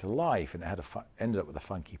thing back to life, and it had ended up with a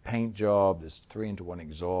funky paint job, this 3-into-1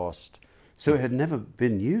 exhaust. So it had never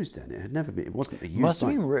been used then? It wasn't a used Must have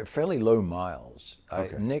bike? been fairly low miles.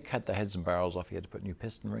 Okay. Nick had the heads and barrels off. He had to put new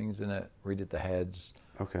piston rings in it, redid the heads.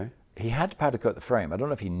 Okay. He had to powder coat the frame. I don't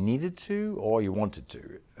know if he needed to or he wanted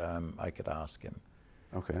to. I could ask him.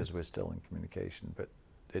 Okay. Because we're still in communication. But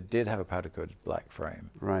it did have a powder coated black frame.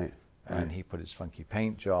 Right. And he put his funky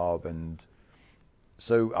paint job. And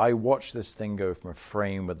so I watched this thing go from a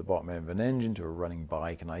frame with the bottom end of an engine to a running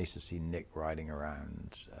bike. And I used to see Nick riding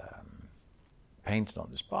around painting on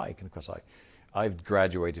this bike. And of course, I've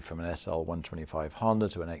graduated from an SL 125 Honda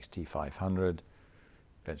to an XT 500.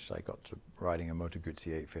 Eventually, I got to riding a Moto Guzzi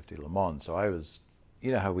 850 Le Mans. So I was,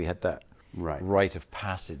 how we had that Right. rite of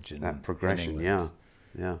passage in That progression, in yeah. England.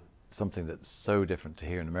 Yeah. something that's so different to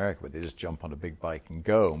here in America, where they just jump on a big bike and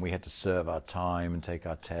go, and we had to serve our time and take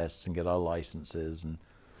our tests and get our licenses. And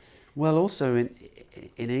Well, also in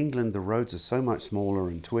England, the roads are so much smaller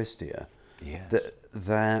and twistier yes,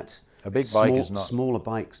 that a big bike is not. smaller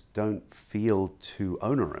bikes don't feel too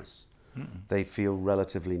onerous. They feel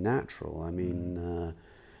relatively natural. I mean,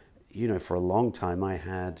 you know, for a long time I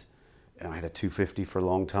had a 250 for a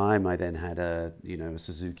long time. I then had a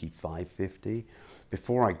Suzuki 550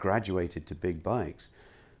 before I graduated to big bikes,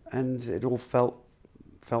 and it all felt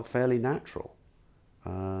fairly natural.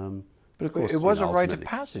 But of course, It was a rite of ultimately-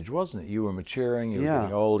 passage, wasn't it? You were maturing, you were Yeah.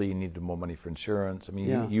 getting older, you needed more money for insurance. I mean,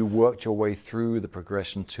 Yeah. you worked your way through the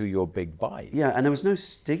progression to your big bike. Yeah, and there was no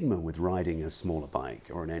stigma with riding a smaller bike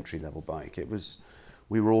or an entry-level bike.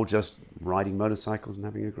 We were all just riding motorcycles and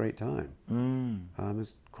having a great time. It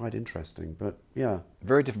was quite interesting, but yeah.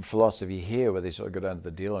 Very different philosophy here, where they sort of go down to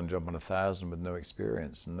the dealer and jump on 1,000 with no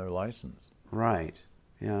experience and no license. Right,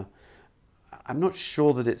 yeah. I'm not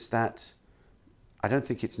sure that it's that. I don't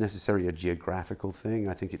think it's necessarily a geographical thing.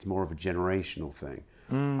 I think it's more of a generational thing.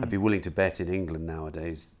 I'd be willing to bet in England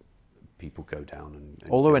nowadays, people go down and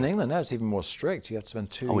Although go. in England now it's even more strict. You have to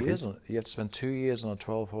spend 2 it years is? on you have to spend 2 years on a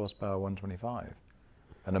 12 horsepower 125,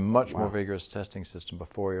 and a much more Wow. vigorous testing system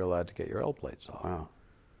before you're allowed to get your L plates off. Wow.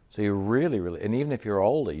 So you really, and even if you're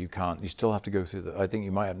older, you can't. You still have to go through I think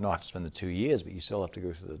you might not have to spend the 2 years, but you still have to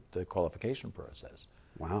go through the qualification process.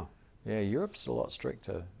 Wow. Yeah, Europe's a lot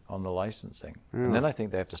stricter on the licensing, and then I think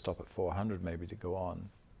they have to stop at 400 maybe to go on.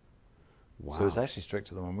 Wow. So it's actually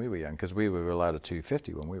stricter than when we were young, because we were allowed a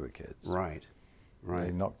 250 when we were kids. Right. Right.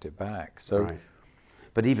 They knocked it back. So Right.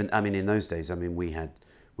 But even, I mean, in those days, I mean, we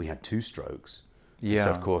had 2 strokes. And so Yeah.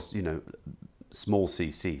 of course, you know, small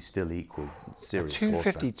CC still equal a serious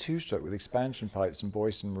 250 two-stroke with expansion pipes and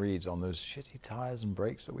Boyson reeds on those shitty tires and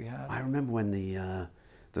brakes that we had. I remember when the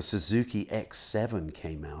Suzuki X7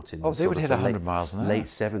 came out in Oh, the they would sort of hit the 100 miles an hour. late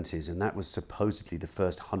 70s, and that was supposedly the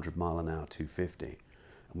first 100-mile-an-hour 250.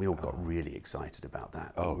 And we all got really excited about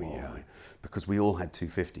that. Oh, yeah. Because we all had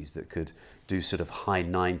 250s that could do sort of high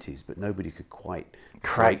 90s, but nobody could quite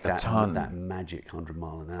Crack break the that, ton. that magic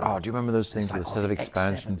 100-mile-an-hour. Oh, do you remember those things It's with a like, set of the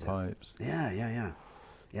expansion X7s. pipes? Yeah. Yeah,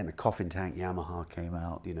 and the coffin tank Yamaha came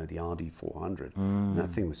out, you know, the RD400. And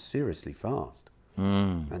that thing was seriously fast.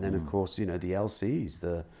 And then, of course, you know, the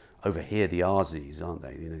LCs, over here, the RZs, aren't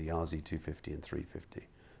they? You know, the RZ250 and 350.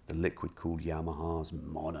 The liquid-cooled Yamahas,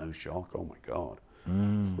 monoshock, oh my God.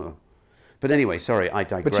 But anyway, sorry, I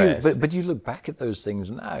digress. But you look back at those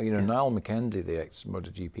things now, you know, Niall McKenzie, the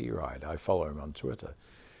ex-MotoGP rider, I follow him on Twitter.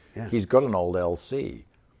 Yeah. He's got an old LC.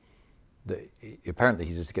 Apparently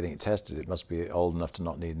he's just getting it tested. It must be old enough to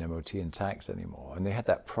not need an MOT and tax anymore. And they had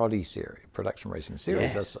that Proddy series, production racing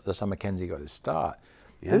series. Yes. That's how McKenzie got his start.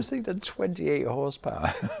 Yeah. Those things had 28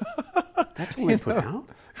 horsepower. That's all they put out.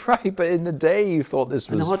 Right, but in the day you thought this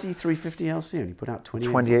An was RD350 LC only put out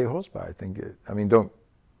 28 horsepower, I think. I'm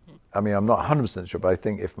not 100% sure, but I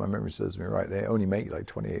think if my memory serves me right, they only make like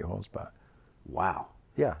 28 horsepower. Wow.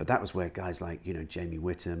 Yeah. But that was where guys like, you know, Jamie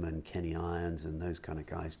Whittam and Kenny Irons and those kind of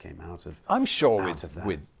guys came out of. I'm sure out of that.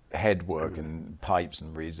 with head work and pipes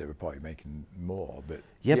and reeds, they were probably making more. But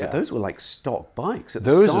Yeah, but those were like stock bikes. At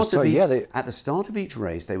the Those start are stock- of each, yeah, at the start of each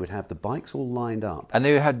race, they would have the bikes all lined up. and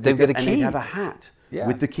they'd get a And key. they'd have a hat Yeah.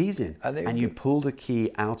 with the keys in. And You pulled a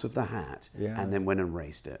key out of the hat Yeah. and then went and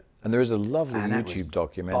raced it. And there is a lovely And that was YouTube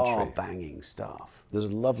documentary. bar-banging stuff. There's a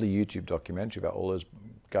lovely YouTube documentary about all those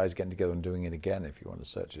guys getting together and doing it again. If you want to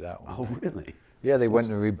search it out. Oh, really? Yeah, they went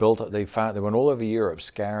and rebuilt it. They went all over Europe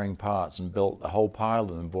scouring parts and built a whole pile of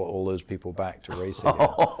them and brought all those people back to race again.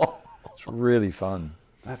 It's really fun.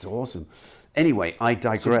 That's awesome. Anyway, I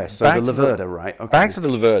digress. So, back the to Laverda, right? Okay. Back to the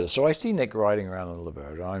Laverda. So I see Nick riding around on the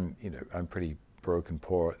Laverda. I'm pretty broken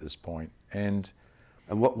poor at this point, and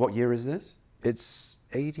what year is this? it's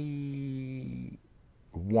 81.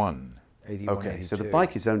 81, Okay, so the 82.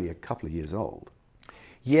 bike is only a couple of years old.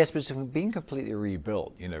 Yes, but it's been completely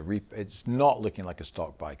rebuilt. You know, it's not looking like a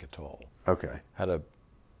stock bike at all. Okay.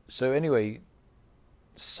 So anyway,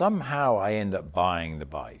 somehow I end up buying the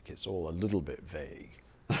bike. It's all a little bit vague.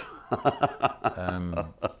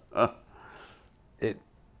 It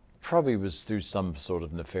probably was through some sort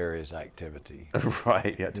of nefarious activity.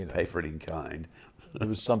 Right, you had to pay for it in kind. There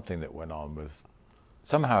was something that went on with.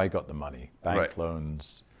 Somehow I got the money, bank Right.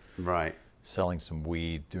 loans, Right. selling some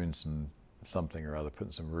weed, doing something or other,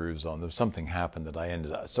 putting some roofs on. There was something happened that I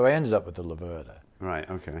ended up. So I ended up with the Laverda. Right,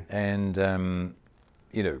 okay. And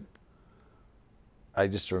you know, I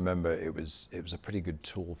just remember it was a pretty good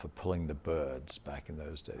tool for pulling the birds back in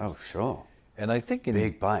those days. Oh, sure. And I think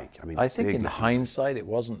big bike. I mean, I think big in looking. hindsight, it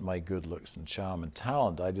wasn't my good looks and charm and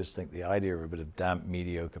talent. I just think the idea of a bit of damp,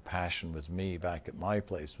 mediocre passion with me back at my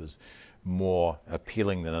place was more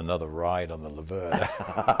appealing than another ride on the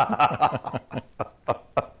Laverda.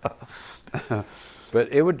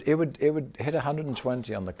 But it would hit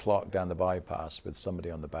 120 on the clock down the bypass with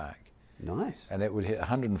somebody on the back. Nice. And it would hit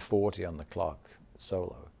 140 on the clock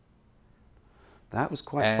solo. That was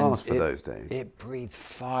quite fast for those days. It breathed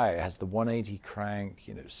fire. It has the 180 crank,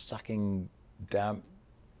 sucking damp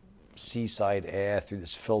seaside air through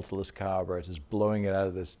this filterless carburetors, blowing it out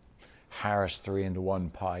of this Harris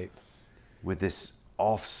 3-into-1 pipe. With this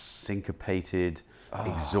off-syncopated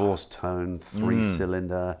exhaust tone,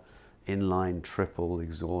 3-cylinder, inline triple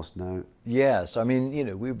exhaust note. Yes, I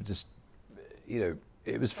mean, we were just,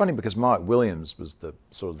 it was funny because Mark Williams was the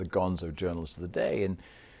sort of the gonzo journalist of the day, and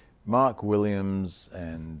Mark Williams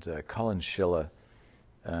and Colin Schiller,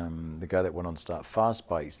 the guy that went on to start Fast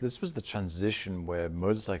Bikes, this was the transition where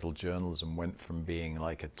motorcycle journalism went from being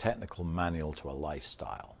like a technical manual to a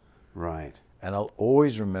lifestyle. Right. And I'll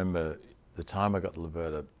always remember the time I got the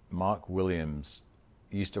Laverda, Mark Williams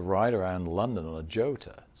used to ride around London on a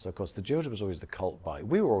Jota. So, of course, the Jota was always the cult bike.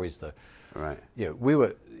 We were always the... Right.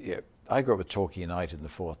 I grew up with Torquay United in the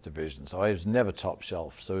 4th Division, so I was never top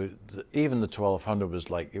shelf. So even the 1200 was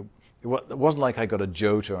like... It wasn't like I got a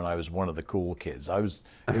Jota and I was one of the cool kids.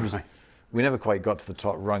 We never quite got to the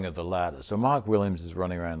top rung of the ladder. So Mark Williams is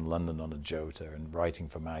running around London on a Jota and writing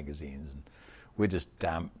for magazines, and we're just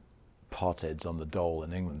damp potheads on the dole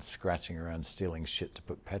in England, scratching around, stealing shit to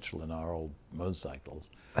put petrol in our old motorcycles.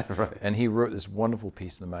 Right. And he wrote this wonderful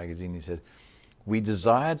piece in the magazine. He said, "We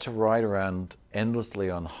desired to ride around endlessly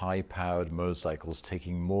on high-powered motorcycles,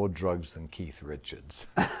 taking more drugs than Keith Richards."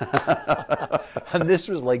 And this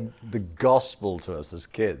was like the gospel to us as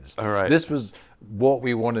kids. All right. This was what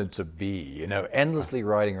we wanted to be, endlessly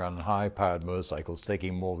riding around on high-powered motorcycles,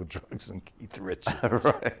 taking more drugs than Keith Richards.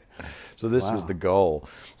 Right. So this was the goal.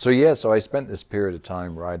 So I spent this period of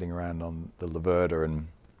time riding around on the Laverda, and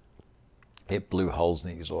it blew holes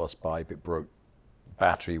in the exhaust pipe. It broke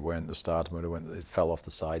battery went, the starter motor went, it fell off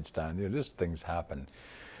the side stand. Just things happen.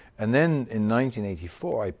 And then in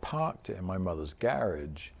 1984, I parked it in my mother's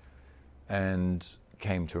garage and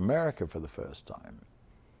came to America for the first time.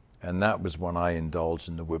 And that was when I indulged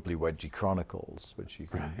in the Wibbly Wedgie Chronicles, which you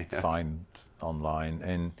can find online,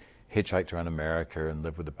 and hitchhiked around America and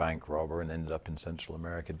lived with a bank robber and ended up in Central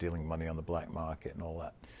America dealing money on the black market and all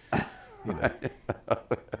that.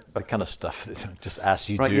 The kind of stuff that just as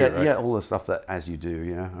you do. Yeah, right? Yeah, all the stuff that as you do.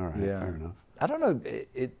 Yeah, all right, fair enough. I don't know.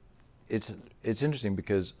 It's interesting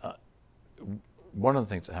because one of the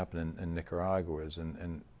things that happened in Nicaragua is,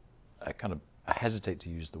 and I hesitate to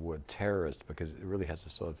use the word terrorist because it really has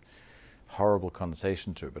this sort of horrible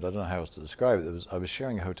connotation to it, but I don't know how else to describe it. I was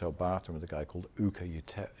sharing a hotel bathroom with a guy called Uka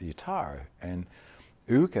Utar, and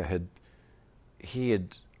Uka had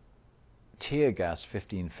tear gassed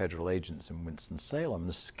 15 federal agents in Winston-Salem and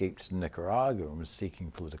escaped to Nicaragua and was seeking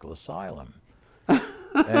political asylum.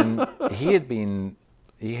 And he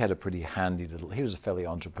had a pretty handy he was a fairly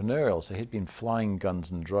entrepreneurial, so he'd been flying guns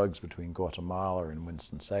and drugs between Guatemala and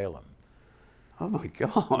Winston-Salem. Oh my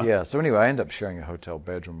God. Yeah, so anyway, I ended up sharing a hotel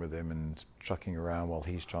bedroom with him and trucking around while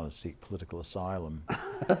he's trying to seek political asylum.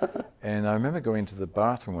 And I remember going to the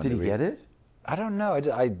bathroom one day. Did he get it? I don't know.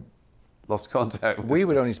 I lost contact. We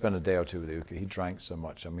would only spend a day or two with Uka. He drank so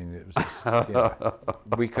much. I mean, it was just,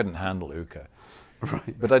 we couldn't handle Uka.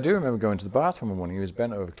 Right. But I do remember going to the bathroom one morning. He was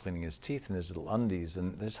bent over cleaning his teeth in his little undies,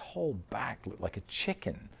 and his whole back looked like a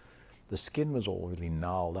chicken. The skin was all really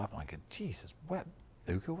gnarled up. I'm like, Jesus,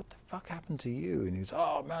 Uka, what the fuck happened to you? And he was,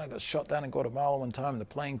 oh man, I got shot down in Guatemala one time, and the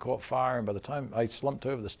plane caught fire, and by the time I slumped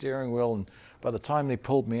over the steering wheel, and by the time they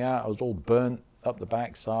pulled me out, I was all burnt up the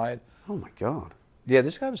backside. Oh my God. Yeah,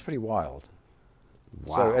 this guy was pretty wild.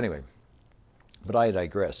 Wow. So anyway, but I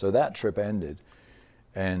digress. So that trip ended,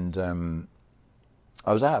 and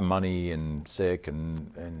I was out of money and sick,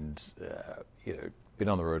 and been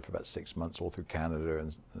on the road for about 6 months, all through Canada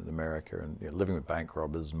and America, and living with bank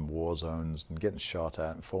robbers and war zones and getting shot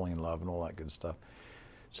at and falling in love and all that good stuff.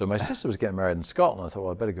 So my sister was getting married in Scotland. I thought,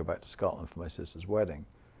 well, I better go back to Scotland for my sister's wedding.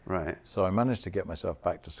 Right. So I managed to get myself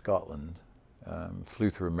back to Scotland, flew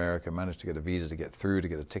through America, managed to get a visa to get through, to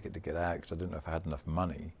get a ticket to get out, because I didn't know if I had enough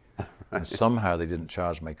money. Right. And somehow they didn't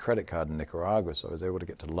charge my credit card in Nicaragua, so I was able to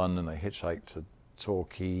get to London. I hitchhiked to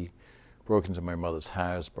Torquay, broke into my mother's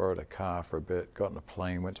house, borrowed a car for a bit, got on a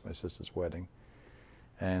plane, went to my sister's wedding,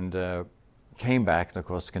 and came back, and of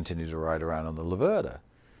course continued to ride around on the Laverda.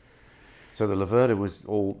 So the Laverda was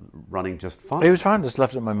all running just fine? It was fine. Just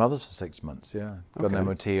left it at my mother's for 6 months, yeah. Got Okay. an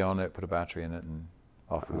MOT on it, put a battery in it, and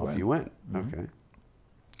off we Off went. you went. Mm-hmm. Okay.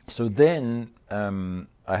 So then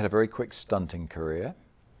I had a very quick stunting career,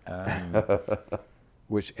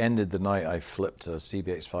 which ended the night I flipped a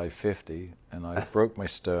CBX 550 and I broke my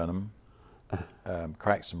sternum,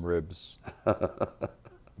 cracked some ribs,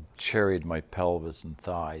 cherried my pelvis and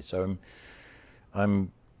thigh. So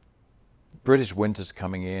I'm British winter's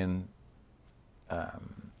coming in.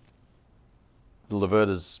 The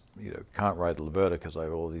Laverda's, can't ride the Laverda because I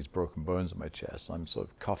have all these broken bones in my chest. I'm sort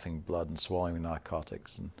of coughing blood and swallowing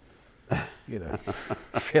narcotics and,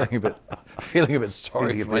 feeling a bit sorry Feeling a for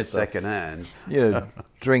bit myself. secondhand.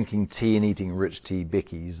 Drinking tea and eating rich tea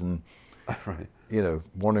bickies and, Right.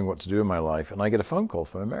 wondering what to do in my life. And I get a phone call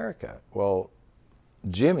from America. Well,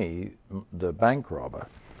 Jimmy, the bank robber,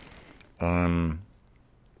 had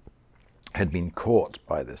been caught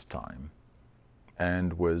by this time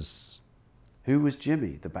and was... Who was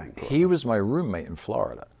Jimmy, the bank robber? He was my roommate in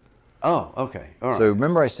Florida. Oh, okay. All right. So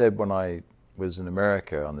remember I said when I was in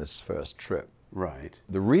America on this first trip, Right.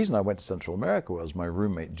 the reason I went to Central America was my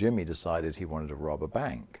roommate Jimmy decided he wanted to rob a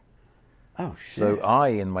bank. Oh, shit. So I,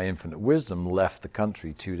 in my infinite wisdom, left the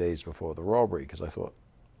country 2 days before the robbery because I thought,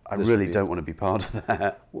 I this really would be- don't want to be part of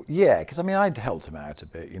that. yeah, because I'd helped him out a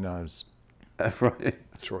bit. I was Right.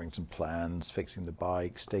 drawing some plans, fixing the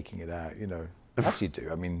bike, staking it out, As you do.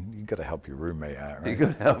 You've got to help your roommate out, right? You've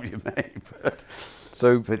got to help your mate.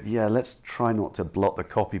 So Yeah, let's try not to blot the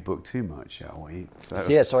copybook too much, shall we? So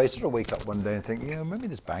I sort of wake up one day and think, maybe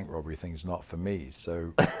this bank robbery thing's not for me.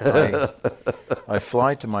 So I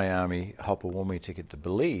fly to Miami, hop a one-way ticket to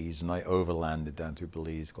Belize, and I overlanded down through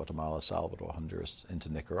Belize, Guatemala, Salvador, Honduras,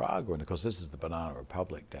 into Nicaragua. And of course, this is the Banana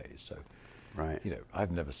Republic days. So, Right.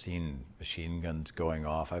 I've never seen machine guns going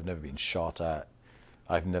off. I've never been shot at.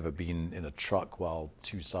 I've never been in a truck while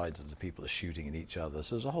two sides of the people are shooting at each other.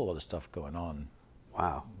 So there's a whole lot of stuff going on.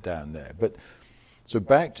 Wow. Down there. But so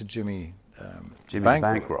back to Jimmy, Jimmy the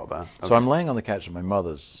bank robber. So I'm laying on the couch at my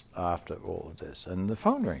mother's after all of this, and the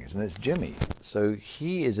phone rings, and it's Jimmy. So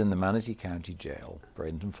he is in the Manatee County Jail,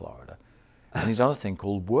 Bradenton, Florida, and he's on a thing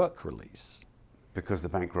called work release. Because the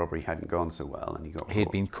bank robbery hadn't gone so well and he got He'd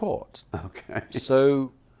caught. been caught. Okay.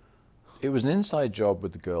 So it was an inside job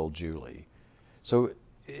with the girl, Julie. So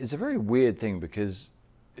it's a very weird thing because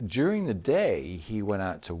during the day he went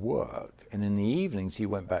out to work, and in the evenings he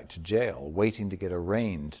went back to jail, waiting to get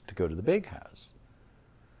arraigned to go to the big house.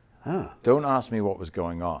 Ah. Don't ask me what was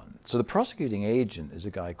going on. So the prosecuting agent is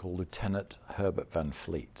a guy called Lieutenant Herbert Van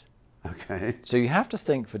Fleet. Okay. So you have to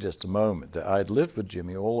think for just a moment that I'd lived with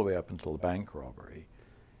Jimmy all the way up until the bank robbery.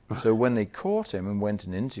 So when they caught him and went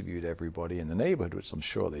and interviewed everybody in the neighborhood, which I'm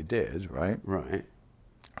sure they did, right? Right.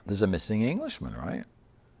 There's a missing Englishman, right?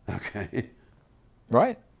 Okay.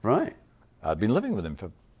 Right? Right. I'd been living with him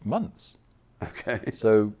for months. Okay.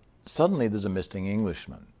 So suddenly there's a missing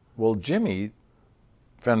Englishman. Well, Jimmy,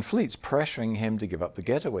 Van Fleet's pressuring him to give up the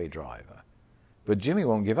getaway driver. But Jimmy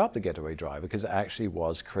won't give up the getaway driver because it actually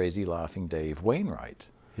was Crazy Laughing Dave Wainwright,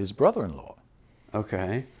 his brother-in-law.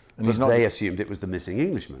 Okay. And But he's not- they assumed it was the missing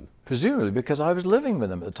Englishman. Presumably because I was living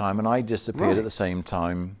with him at the time and I disappeared Right. at the same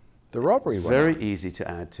time the robbery It's went very on. easy to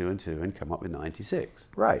add 2 and 2 and come up with 96.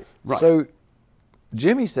 Right. Right. So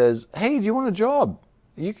Jimmy says, hey, do you want a job?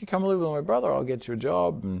 You could come live with my brother. I'll get you a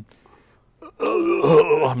job. And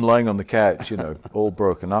I'm lying on the couch, all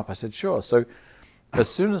broken up. I said, sure. So as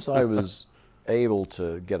soon as I was able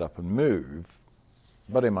to get up and move,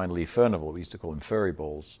 a buddy of mine, Lee Furnival, we used to call him Furry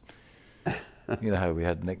Balls. You know how we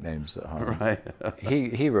had nicknames at home. Right.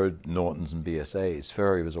 He rode Nortons and BSAs.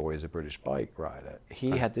 Furry was always a British bike rider.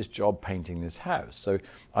 He had this job painting this house. So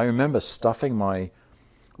I remember stuffing my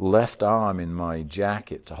left arm in my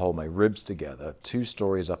jacket to hold my ribs together, 2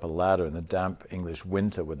 stories up a ladder in the damp English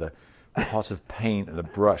winter with a pot of paint and a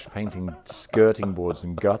brush painting skirting boards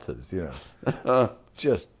and gutters,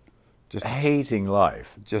 Just hating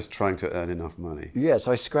life. Just trying to earn enough money. Yeah,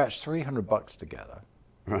 so I scratched $300 together,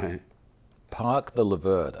 Right. parked the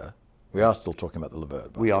Laverda. We are still talking about the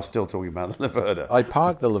Laverda. We are still talking about the Laverda. I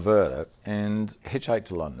parked the Laverda and hitchhiked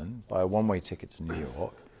to London, buy a one-way ticket to New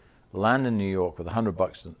York, land in New York with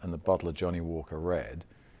 $100 and a bottle of Johnny Walker Red,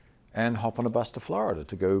 and hop on a bus to Florida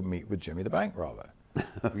to go meet with Jimmy the bank robber.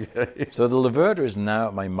 Okay. So the Laverda is now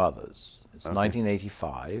at my mother's. It's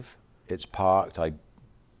 1985. It's parked. I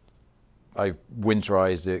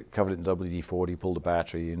winterized it, covered it in WD-40, pulled a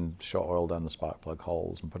battery and shot oil down the spark plug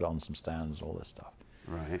holes and put it on some stands and all this stuff.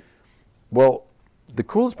 Right. Well, the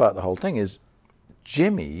coolest part of the whole thing is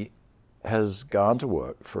Jimmy has gone to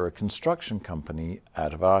work for a construction company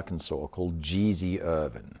out of Arkansas called Jeezy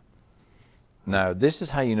Irvin. Now, this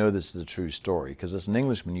is how you know this is a true story, because as an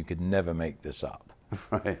Englishman, you could never make this up.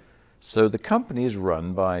 Right. So the company is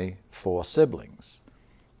run by 4 siblings: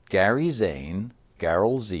 Gary Zane,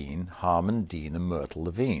 Garel Zine, Harmon Dean, and Myrtle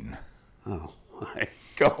Levine. Oh, my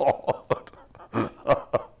God.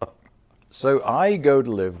 So I go to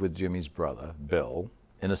live with Jimmy's brother, Bill,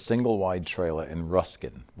 in a single-wide trailer in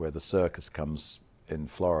Ruskin, where the circus comes in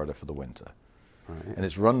Florida for the winter. Right. And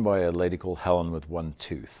it's run by a lady called Helen with one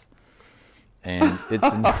tooth. And it's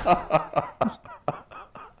in...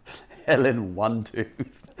 Helen One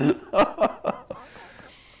Tooth.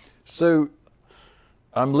 So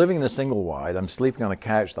I'm living in a single wide. I'm sleeping on a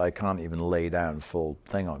couch that I can't even lay down full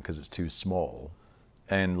thing on because it's too small.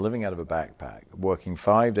 And living out of a backpack, working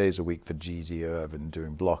 5 days a week for GZ Irvin,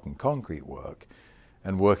 doing block and concrete work,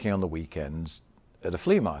 and working on the weekends at a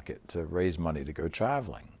flea market to raise money to go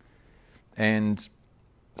traveling. And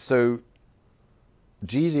so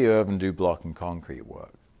GZ Irvin do block and concrete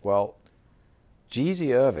work. Well,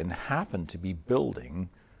 GZ Irvin happened to be building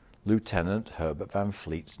Lieutenant Herbert Van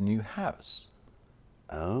Fleet's new house.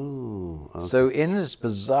 Oh. Okay. So in this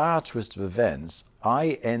bizarre twist of events,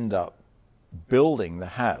 I end up building the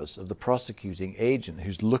house of the prosecuting agent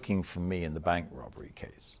who's looking for me in the bank robbery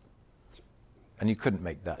case. And you couldn't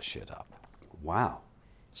make that shit up. Wow.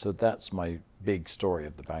 So that's my big story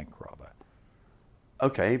of the bank robber.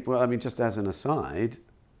 Okay, well, I mean, just as an aside,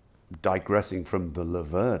 digressing from the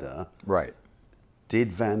Laverda, Right.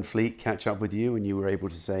 did Van Fleet catch up with you and you were able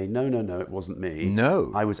to say, no, it wasn't me.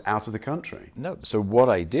 No. I was out of the country. No. So what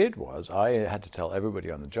I did was I had to tell everybody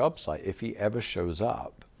on the job site, if he ever shows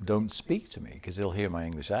up, don't speak to me because he'll hear my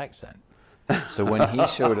English accent. So when he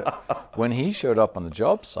showed up on the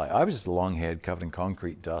job site, I was just long-haired, covered in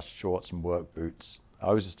concrete dust, shorts and work boots.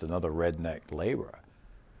 I was just another redneck laborer.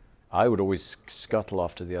 I would always scuttle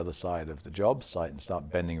off to the other side of the job site and start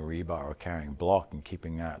bending a rebar or carrying block and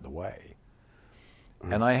keeping out of the way.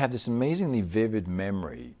 And I have this amazingly vivid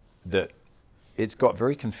memory that it's got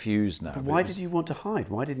very confused now. But why did you want to hide?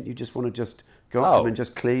 Why didn't you just want to just go up to them and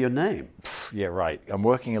just clear your name? Yeah, right. I'm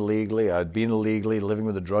working illegally. I'd been illegally, living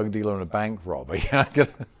with a drug dealer and a bank robber. Yeah,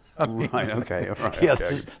 Right, okay, all right. Yeah, okay.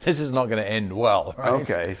 this is not going to end well, right?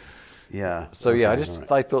 Okay, yeah. So okay, yeah, all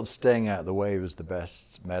right. I thought staying out of the way was the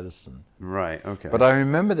best medicine. Right, okay. But I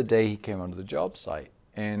remember the day he came onto the job site,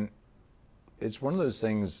 and it's one of those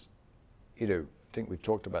things, you know, I think we've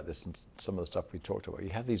talked about this in some of the stuff we talked about. You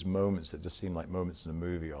have these moments that just seem like moments in a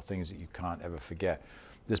movie or things that you can't ever forget.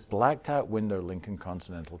 This blacked out window Lincoln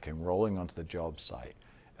Continental came rolling onto the job site,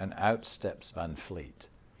 and out steps Van Fleet.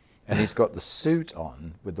 And he's got the suit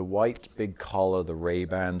on with the white big collar, the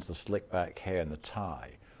Ray-Bans, the slick back hair, and the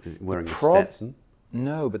tie. Is it wearing a Stetson?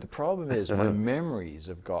 No, but the problem is my memories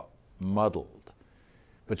have got muddled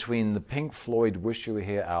between the Pink Floyd Wish You Were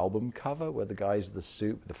Here album cover, where the guy's in the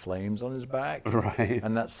suit with the flames on his back, Right.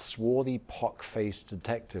 and that swarthy, pock-faced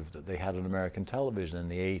detective that they had on American television in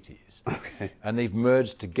the 80s. Okay. And they've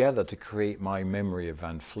merged together to create my memory of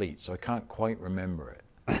Van Fleet, so I can't quite remember it.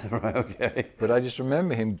 Right, okay. But I just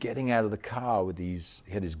remember him getting out of the car with he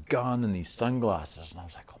had his gun and these sunglasses, and I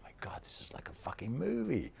was like, oh my God, this is like a fucking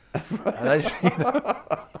movie. And, I just,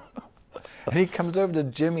 and he comes over to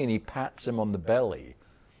Jimmy and he pats him on the belly.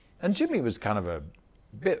 And Jimmy was kind of a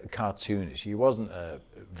bit cartoonish. He wasn't a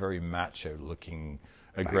very macho-looking,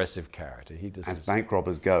 aggressive character. He just As was, bank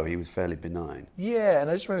robbers go, he was fairly benign. yeah, and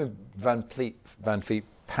I just remember Van Fleet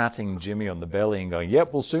patting Jimmy on the belly and going,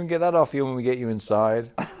 yep, we'll soon get that off you when we get you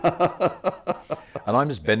inside. And I'm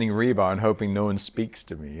just bending rebar and hoping no one speaks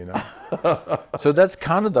to me, you know. So that's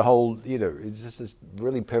kind of the whole, you know, it's just this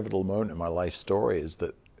really pivotal moment in my life story is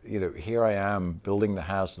that, you know, here I am building the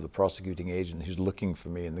house of the prosecuting agent who's looking for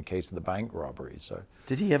me in the case of the bank robbery. So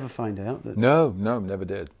Did he ever find out that? no, never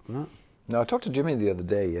did. No? No, I talked to Jimmy the other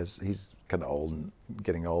day. He's kind of old and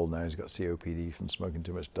getting old now. He's got COPD from smoking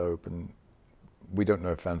too much dope, and we don't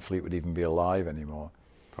know if Van Fleet would even be alive anymore.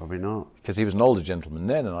 Probably not. Because he was an older gentleman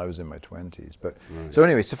then, and I was in my 20s. But Right. so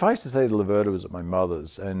anyway, suffice to say, the Laverda was at my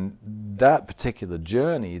mother's, and that particular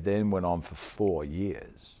journey then went on for 4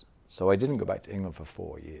 years. So I didn't go back to England for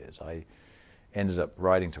 4 years. I ended up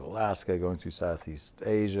riding to Alaska, going through Southeast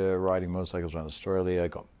Asia, riding motorcycles around Australia,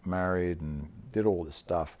 got married, and did all this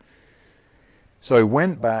stuff. So I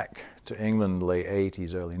went back to England late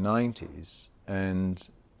 80s, early 90s, and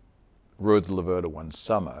rode the Laverda one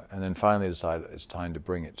summer, and then finally decided it's time to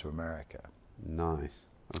bring it to America. Nice.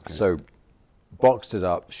 Okay. So boxed it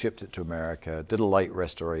up, shipped it to America, did a light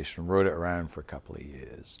restoration, rode it around for a couple of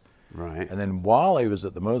years. Right. And then while I was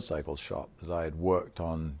at the motorcycle shop that I had worked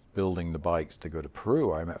on building the bikes to go to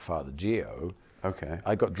Peru, I met Father Gio, Okay.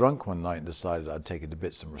 I got drunk one night and decided I'd take it to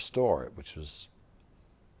bits and restore it, which was,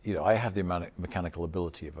 I have the mechanical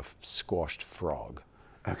ability of a squashed frog.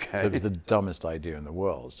 Okay. So it was the dumbest idea in the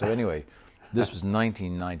world. So anyway, this was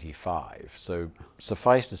 1995. So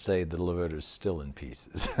suffice to say, the Laverda is still in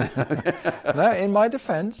pieces. Now, in my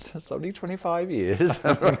defense, it's only 25 years.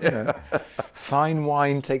 Fine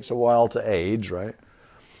wine takes a while to age, right?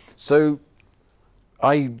 So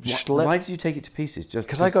Why did you take it to pieces? Just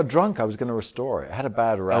because I got drunk, I was going to restore it. It had a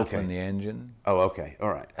bad rattle in the engine. Oh, okay, all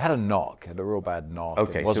right. It had a knock. It had a real bad knock.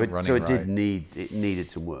 Okay, it wasn't running right. Needed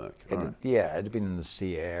some work. Yeah, it had been in the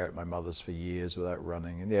sea air at my mother's for years without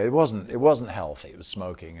running, and it wasn't healthy. It was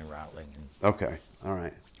smoking and rattling. Okay, all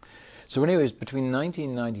right. So, anyways, between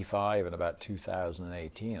 1995 and about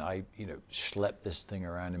 2018, I schlepped this thing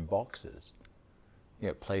around in boxes.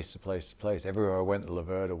 Place to place to place. Everywhere I went, the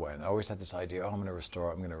Laverda went. I always had this idea, I'm going to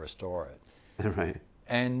restore it. Right.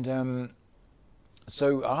 And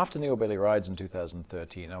so after Neil Bailey Rides in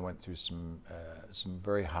 2013, I went through some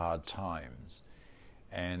very hard times.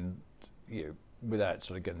 And, without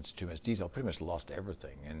sort of getting into too much detail, I pretty much lost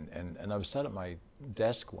everything. And I was sat at my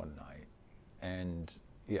desk one night and,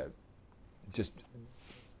 just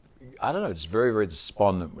very, very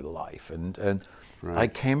despondent with life. And right. I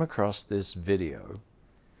came across this video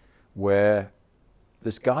where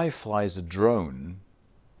this guy flies a drone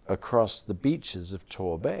across the beaches of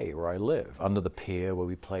Tor Bay, where I live, under the pier where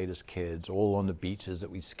we played as kids, all on the beaches that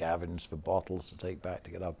we scavenged for bottles to take back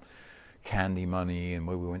to get up candy money, and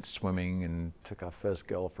where we went swimming and took our first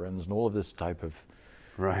girlfriends and all of this type of,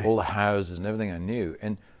 right. all the houses and everything I knew.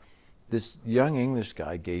 And this young English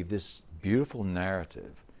guy gave this beautiful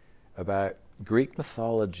narrative about Greek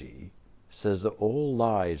mythology says that all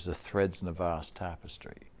lives are threads in a vast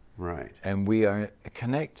tapestry. Right. And we are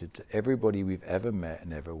connected to everybody we've ever met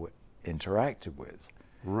and ever interacted with.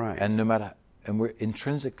 Right. And we're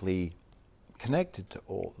intrinsically connected to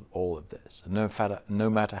all of this. And no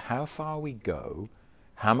matter how far we go,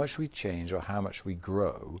 how much we change or how much we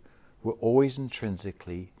grow, we're always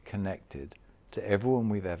intrinsically connected to everyone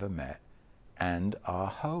we've ever met and our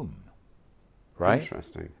home. Right?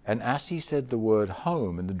 Interesting. And as he said the word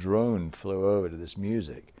home and the drone flew over to this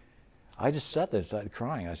music, I just sat there and started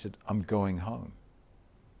crying. I said, I'm going home.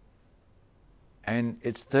 And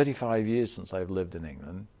it's 35 years since I've lived in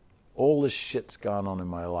England. All this shit's gone on in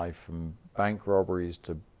my life, from bank robberies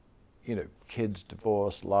to, kids,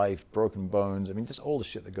 divorce, life, broken bones. I mean, just all the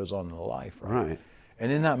shit that goes on in a life, right? Right.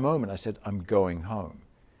 And in that moment, I said, I'm going home.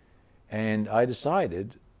 And I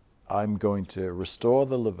decided I'm going to restore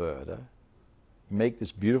the Laverda, make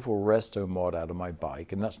this beautiful resto mod out of my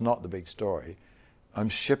bike, and that's not the big story. I'm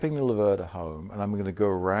shipping the Laverda home, and I'm going to go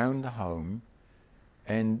around the home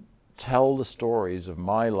and tell the stories of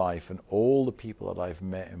my life and all the people that I've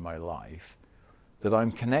met in my life that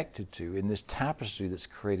I'm connected to in this tapestry that's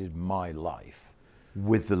created my life.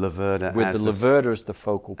 With the Laverda as the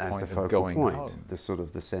focal point of going home. The sort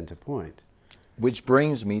of the center point. Which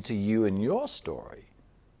brings me to you and your story,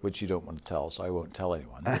 which you don't want to tell, so I won't tell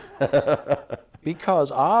anyone.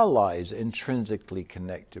 Because our lives are intrinsically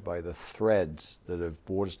connected by the threads that have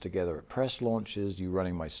brought us together at press launches, you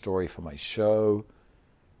running my story for my show,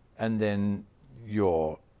 and then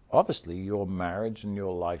your marriage and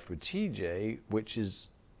your life with TJ, which is,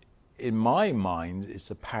 in my mind, it's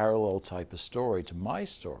a parallel type of story to my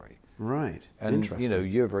story. Right. And, interesting.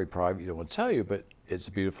 You're very private, you don't want to tell you, but it's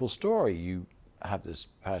a beautiful story. You have this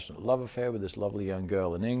passionate love affair with this lovely young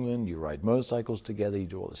girl in England. You ride motorcycles together. You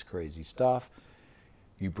do all this crazy stuff.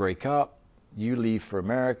 You break up. You leave for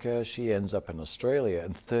America. She ends up in Australia.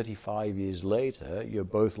 And 35 years later, you're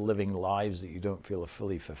both living lives that you don't feel are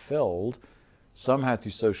fully fulfilled. Somehow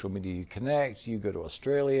through social media you connect. You go to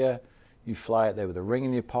Australia. You fly out there with a ring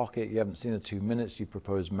in your pocket. You haven't seen her 2 minutes. You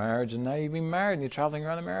propose marriage. And now you've been married and you're traveling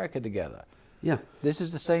around America together. Yeah. This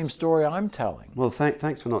is the same story I'm telling. Well,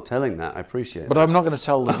 thanks for not telling that. I appreciate it. But I'm not going to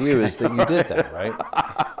tell the viewers that you did that, right?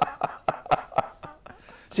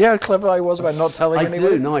 See how clever I was about not telling anyone? I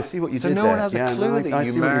do. No, I see what you did there. So no one has a clue that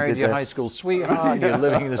you married your high school sweetheart, you're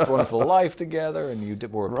living this wonderful life together, and you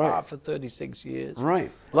were apart for 36 years. Right.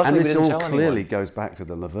 Luckily, and this we didn't all tell clearly anyone. goes back to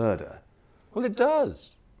the Laverda. Well, it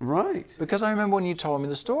does. Right. Because I remember when you told me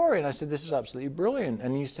the story, and I said, this is absolutely brilliant.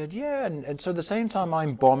 And you said, yeah. And so at the same time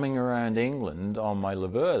I'm bombing around England on my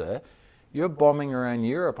Laverda, you're bombing around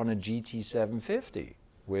Europe on a GT 750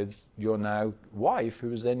 with your now wife, who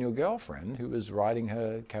was then your girlfriend, who was riding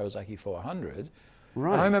her Kawasaki 400.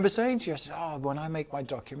 Right. And I remember saying to you, I said, when I make my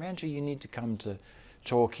documentary, you need to come to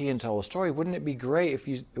Torquay and tell the story. Wouldn't it be great if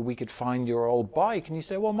we could find your old bike? And you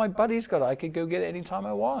said, well, my buddy's got it. I could go get it anytime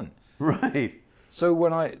I want. Right. So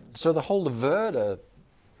the whole Laverda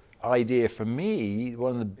idea for me,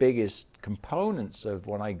 one of the biggest components of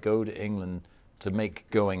when I go to England to make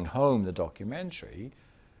Going Home the documentary,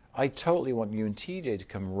 I totally want you and TJ to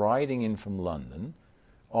come riding in from London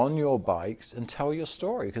on your bikes and tell your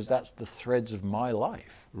story, because that's the threads of my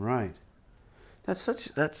life. Right. That's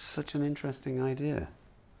such an interesting idea.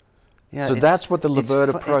 Yeah. So that's what the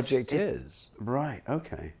Laverda project is. Right.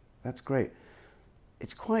 Okay. That's great.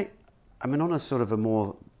 It's quite. I mean, on a sort of a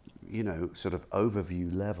more, sort of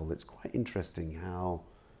overview level, it's quite interesting how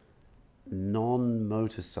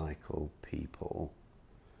non-motorcycle people,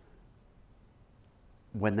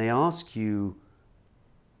 when they ask you,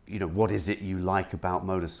 what is it you like about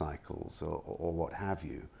motorcycles or what have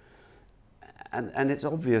you, and it's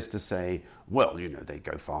obvious to say, well, they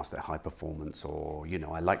go fast, they're high performance, or,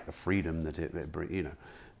 I like the freedom that it brings,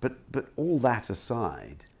 but all that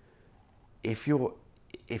aside, if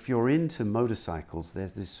you're into motorcycles,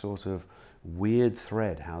 there's this sort of weird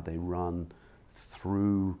thread how they run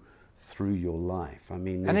through your life. I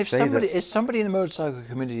mean, and if somebody in the motorcycle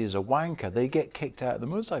community is a wanker, they get kicked out of the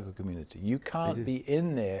motorcycle community. You can't be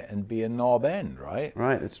in there and be a knob end, right?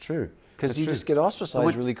 Right, it's true. Because you just get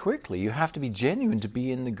ostracized really quickly. You have to be genuine to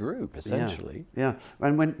be in the group, essentially. Yeah.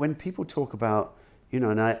 And when people talk about,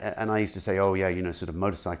 and I used to say, oh yeah, sort of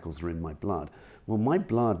motorcycles are in my blood. Well, my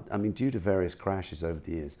blood, I mean, due to various crashes over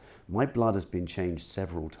the years, my blood has been changed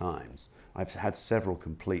several times. I've had several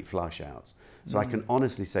complete flush outs. So I can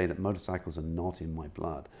honestly say that motorcycles are not in my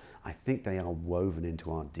blood. I think they are woven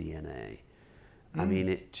into our DNA. I mean,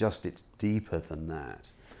 it's deeper than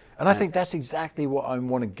that. And I think that's exactly what I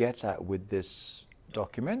want to get at with this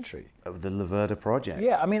documentary. Of the Laverda project.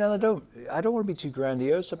 Yeah, I mean, and I don't want to be too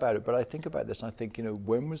grandiose about it, but I think about this and I think,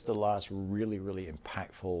 when was the last really, really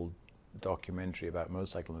impactful documentary about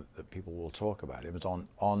motorcycle that people will talk about? It was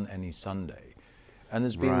on Any Sunday. And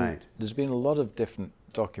there's been a lot of different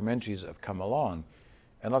documentaries that have come along,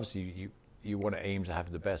 and obviously you want to aim to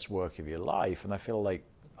have the best work of your life, and I feel like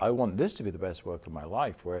I want this to be the best work of my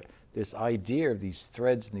life, where this idea of these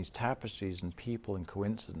threads and these tapestries and people and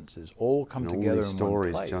coincidences all come together in one place. All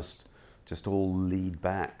these stories just all lead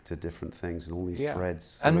back to different things, and all these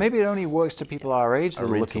threads. And maybe it only works to people our age that are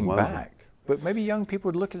looking back. But maybe young people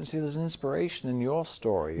would look at it and see there's an inspiration in your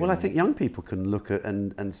story. Well, I think young people can look at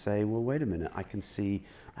and say, well, wait a minute, I can see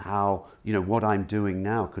how, what I'm doing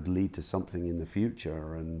now could lead to something in the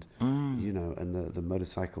future, and, and the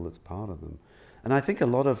motorcycle that's part of them. And I think a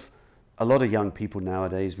lot of young people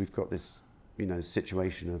nowadays, we've got this,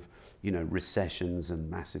 situation of, recessions and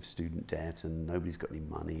massive student debt, and nobody's got any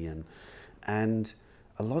money, and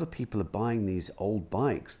a lot of people are buying these old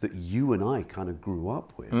bikes that you and I kind of grew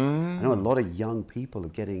up with. I know a lot of young people are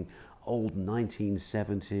getting old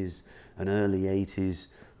 1970s and early 80s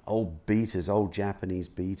old beaters, old Japanese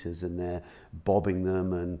beaters, and they're bobbing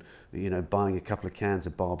them and, buying a couple of cans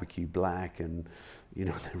of barbecue black, and,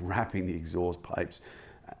 they're wrapping the exhaust pipes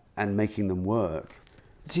and making them work.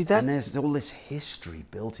 See that, and there's all this history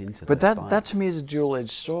built into but those that to me is a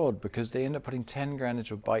dual-edged sword, because they end up putting 10 grand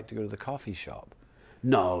into a bike to go to the coffee shop.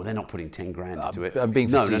 No, they're not putting 10 grand into it. I'm being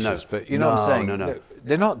facetious, but you know what I'm saying? No.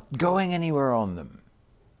 They're not going anywhere on them.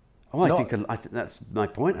 Oh, I think that's my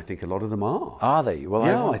point. I think a lot of them are. Are they? Well,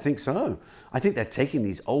 yeah, I think so. I think they're taking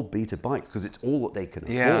these old beater bikes because it's all that they can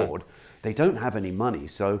afford. They don't have any money,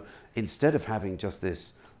 so instead of having just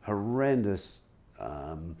this horrendous,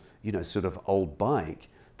 sort of old bike,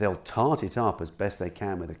 they'll tart it up as best they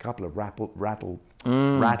can with a couple of rattle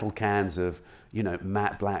cans of,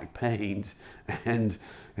 matte black paint and,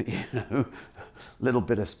 little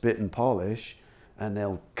bit of spit and polish, and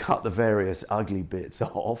they'll cut the various ugly bits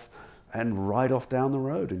off and ride off down the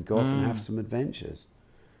road and go off and have some adventures.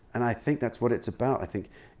 And I think that's what it's about. I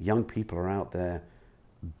think young people are out there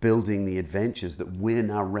building the adventures that we're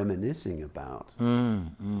now reminiscing about.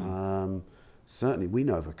 Certainly, we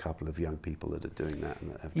know of a couple of young people that are doing that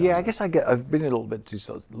and that have done I guess I've been a little bit too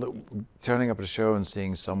turning up at a show and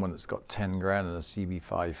seeing someone that's got 10 grand and a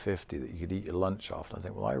CB550 that you could eat your lunch off. And I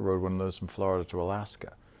think, well, I rode one of those from Florida to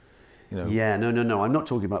Alaska. Yeah, no. I'm not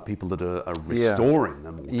talking about people that are restoring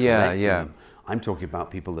them or collecting them. I'm talking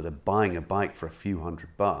about people that are buying a bike for a few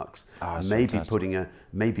 $100,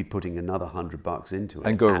 maybe putting another $100 into it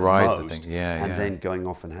and go ride the thing, and then going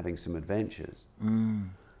off and having some adventures.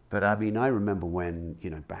 But I mean, I remember when,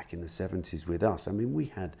 back in the 70s with us, I mean, we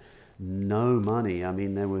had no money. I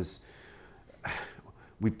mean,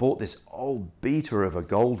 we bought this old beater of a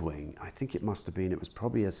Goldwing. I think it was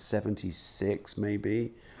probably a 76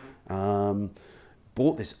 maybe.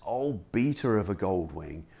 Bought this old beater of a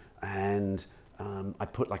Goldwing, and I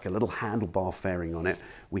put like a little handlebar fairing on it.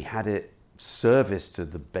 We had it service to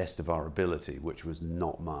the best of our ability, which was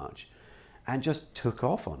not much, and just took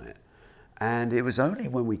off on it. And it was only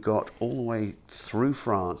when we got all the way through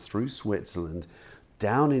France, through Switzerland,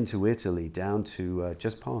 down into Italy, down to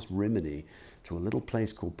just past Rimini, to a little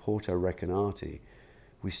place called Porto Recanati,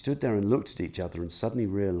 we stood there and looked at each other and suddenly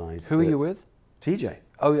realized Who are you with? TJ.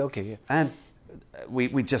 Oh, okay, yeah. And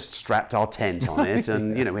we just strapped our tent on it,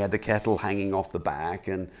 and you know, we had the kettle hanging off the back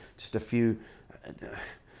and just a few,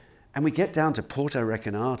 and we get down to Porto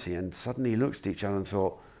Recanati and suddenly looked at each other and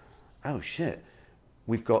thought, oh shit,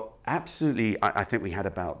 we've got absolutely, I think we had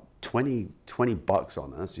about 20 bucks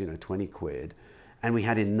on us, you know, 20 quid, and we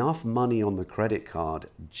had enough money on the credit card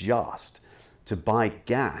just to buy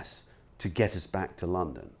gas to get us back to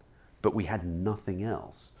London, but we had nothing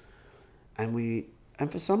else.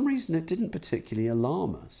 And for some reason, it didn't particularly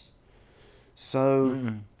alarm us.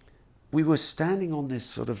 So we were standing on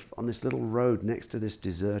this little road next to this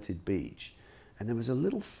deserted beach, and there was a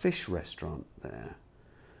little fish restaurant there.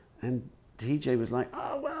 And TJ was like,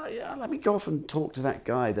 oh, well, yeah, let me go off and talk to that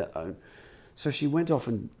guy that owned. So she went off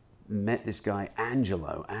and met this guy,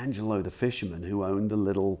 Angelo the fisherman, who owned the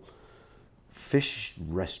little fish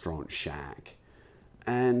restaurant shack.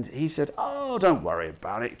 And he said, oh, don't worry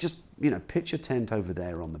about it. Just, you know, pitch a tent over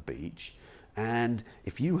there on the beach. And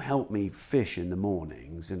if you help me fish in the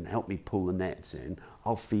mornings and help me pull the nets in,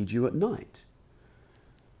 I'll feed you at night.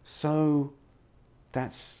 So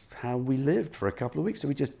that's how we lived for a couple of weeks. So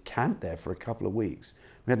we just camped there for a couple of weeks.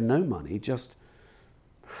 We had no money, just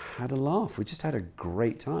had a laugh. We just had a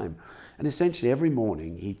great time. And essentially every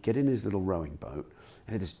morning he'd get in his little rowing boat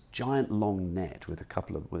and had this giant long net with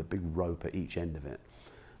a big rope at each end of it.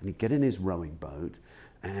 And he'd get in his rowing boat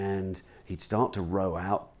and he'd start to row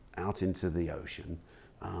out into the ocean.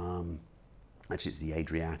 Actually, it's the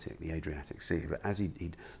Adriatic Sea. But as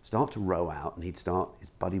he'd start to row out, and his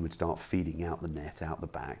buddy would start feeding out the net out the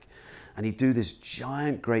back, and he'd do this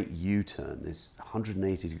giant, great U-turn, this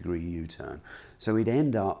 180-degree U-turn. So he'd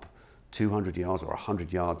end up 200 yards or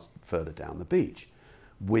 100 yards further down the beach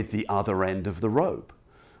with the other end of the rope.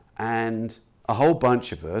 And a whole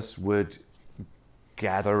bunch of us would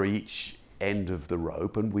gather each end of the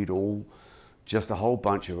rope, and a whole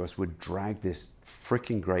bunch of us would drag this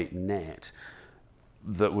freaking great net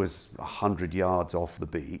that was 100 yards off the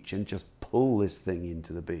beach and just pull this thing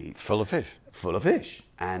into the beach. Full of fish.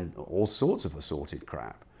 And all sorts of assorted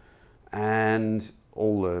crap. And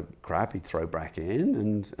all the crap he'd throw back in,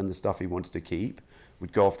 and the stuff he wanted to keep.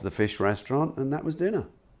 We'd go off to the fish restaurant, and that was dinner.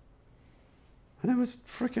 And it was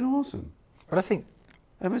freaking awesome. But I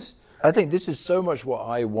think this is so much what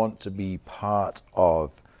I want to be part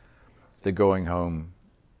of the Going Home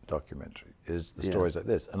documentary, is the stories like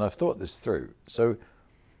this. And I've thought this through. So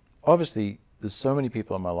obviously there's so many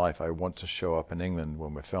people in my life I want to show up in England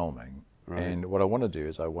when we're filming. Right. And what I want to do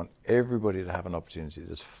is I want everybody to have an opportunity to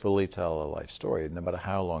just fully tell a life story, no matter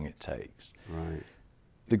how long it takes. Right.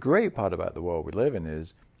 The great part about the world we live in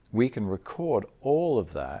is we can record all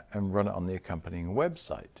of that and run it on the accompanying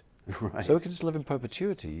website. Right. So we can just live in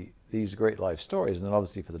perpetuity these great life stories, and then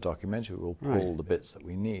obviously for the documentary we'll pull the bits that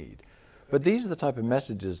we need. But these are the type of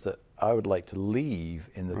messages that I would like to leave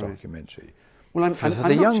in the documentary. Well,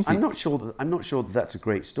 I'm not sure that that's a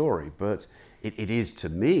great story, but it is to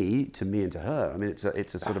me and to her. I mean,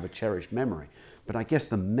 it's a sort of a cherished memory. But I guess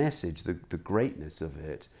the message, the greatness of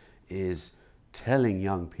it, is telling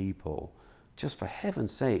young people, just for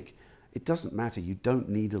heaven's sake, it doesn't matter. You don't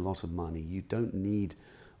need a lot of money. You don't need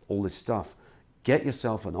all this stuff. Get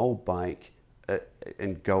yourself an old bike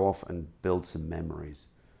and go off and build some memories.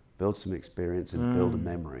 Build some experience and build a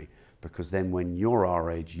memory, because then when you're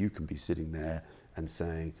our age, you can be sitting there and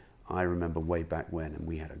saying, I remember way back when, and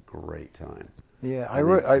we had a great time. Yeah,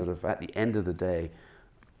 sort of at the end of the day,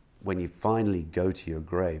 when you finally go to your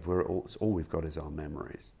grave, all we've got is our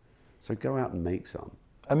memories. So go out and make some.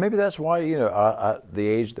 And maybe that's why, at the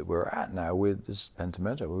age that we're at now with this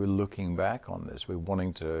Pentimento, we're looking back on this. We're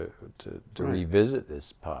wanting to revisit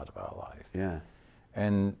this part of our life. Yeah.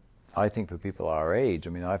 And I think for people our age,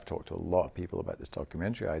 I mean, I've talked to a lot of people about this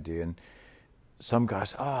documentary idea, and some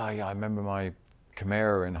guys, I remember my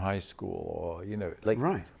Camaro in high school, or,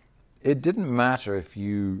 Right. It didn't matter if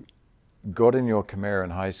you got in your Camaro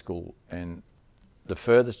in high school and the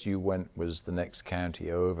furthest you went was the next county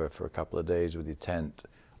over for a couple of days with your tent,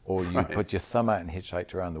 or you put your thumb out and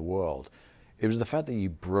hitchhiked around the world. It was the fact that you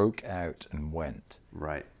broke out and went.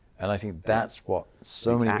 Right. And I think that's what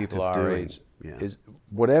so many people our age Yeah. is,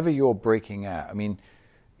 whatever you're breaking out. I mean,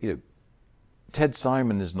 Ted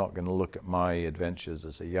Simon is not going to look at my adventures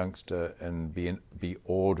as a youngster and be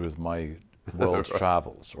awed with my world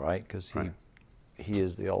travels, right? Because he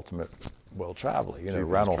is the ultimate world traveler. You know,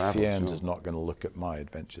 Jupiter's Ranulph travel, Fiennes sure. is not going to look at my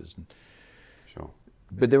adventures. Sure.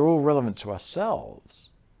 But they're all relevant to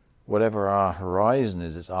ourselves. Whatever our horizon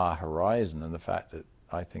is, it's our horizon. And the fact that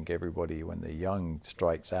I think everybody, when they're young,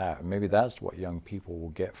 strikes out. And maybe that's what young people will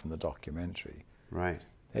get from the documentary. Right.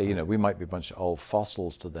 Hey, you know, we might be a bunch of old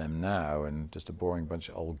fossils to them now and just a boring bunch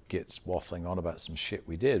of old gits waffling on about some shit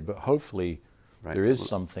we did. But hopefully there is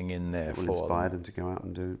something in there will for inspire them. them to go out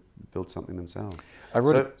and build something themselves. I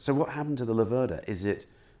wrote So what happened to the Laverda?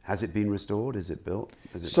 Has it been restored? Is it built?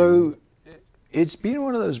 So it's been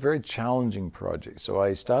one of those very challenging projects. So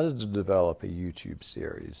I started to develop a YouTube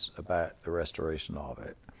series about the restoration of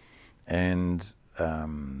it, and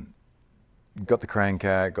got the crank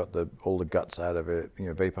out, got all the guts out of it. You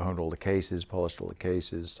know, vapor honed all the cases, polished all the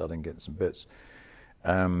cases, started getting some bits.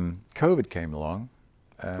 COVID came along,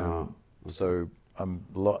 so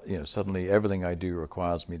suddenly everything I do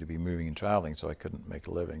requires me to be moving and traveling. So I couldn't make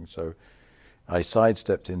a living. So I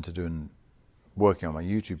sidestepped into working on my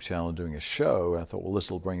YouTube channel, doing a show, and I thought, well, this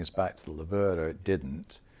will bring us back to the Laverda. It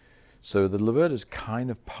didn't. So the Laverda's kind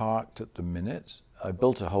of parked at the minute. I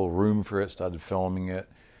built a whole room for it, started filming it,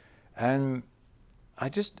 and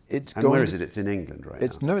where is it? It's in England right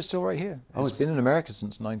now? No, it's still right here. It's been in America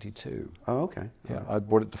since '92. Oh, okay. Yeah, Right. I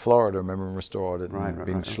brought it to Florida, remember, and restored it, and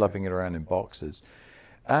been schlepping it around in boxes.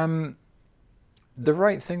 The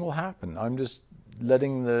right thing will happen. I'm just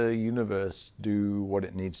letting the universe do what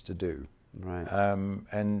it needs to do. Right.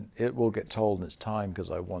 And it will get told in its time because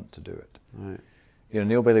I want to do it. Right. You know,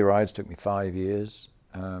 Neil Bailey Rides took me 5 years.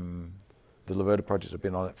 The Laverda project, I've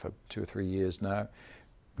been on it for 2 or 3 years now.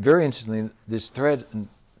 Very interestingly, this thread and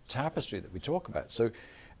tapestry that we talk about. So,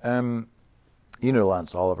 you know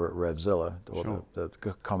Lance Oliver at Revzilla, Sure. the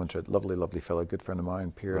commentator, lovely fellow, good friend of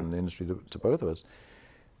mine, peer in the industry to both of us.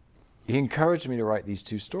 He encouraged me to write these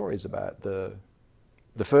 2 stories about the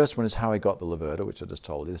first one is how I got the Laverda, which I just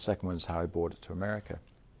told you. The second one is how I brought it to America.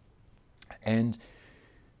 And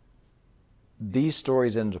these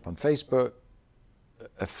stories ended up on Facebook.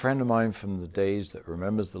 A friend of mine from the days that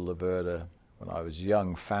remembers the Laverda when I was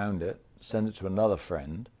young found it, sent it to another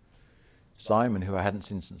friend, Simon, who I hadn't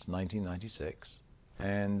seen since 1996.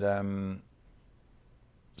 And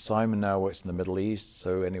Simon now works in the Middle East.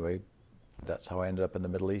 So anyway, that's how I ended up in the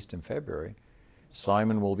Middle East in February.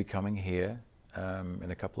 Simon will be coming here in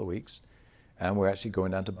a couple of weeks, and we're actually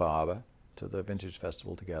going down to Barber to the Vintage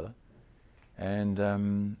Festival together.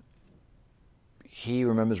 And he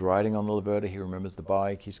remembers riding on the Laverda. He remembers the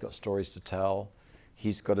bike. He's got stories to tell.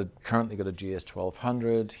 He's currently got a GS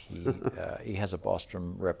 1200. He has a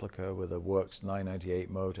Bostrom replica with a Works 998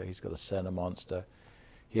 motor. He's got a Senna Monster.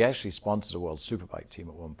 He actually sponsored a World Superbike team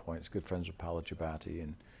at one point. He's good friends with Paolo Giabatti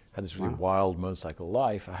and had this really wild motorcycle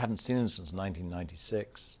life. I hadn't seen him since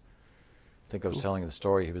 1996. I think I was telling the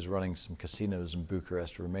story. He was running some casinos in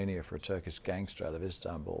Bucharest, Romania for a Turkish gangster out of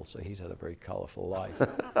Istanbul. So he's had a very colorful life.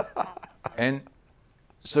 And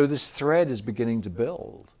so this thread is beginning to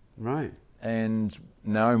build. Right. And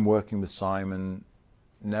now I'm working with Simon.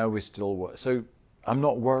 Now we're still so I'm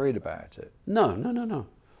not worried about it. No. No,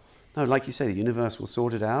 like you say, the universe will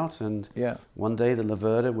sort it out, and one day the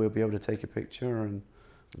Laverda, we'll be able to take a picture and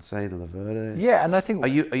say the Laverda. Yeah, and I think Are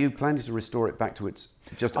you planning to restore it back to its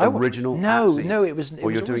original? No, it was.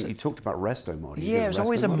 Or you're doing. You talked about resto mod. Yeah, it was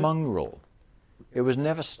always a mongrel. It was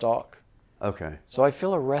never stock. Okay. So I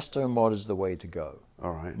feel a resto mod is the way to go.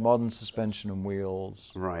 All right. Modern suspension and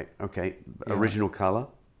wheels. Right. Okay. Original color.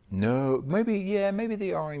 No, maybe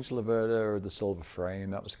the orange Laverda or the silver frame.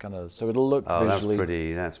 That was kind of so it'll look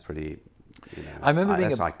visually. That's pretty. You know, I remember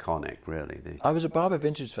that's iconic, really. I was at Barber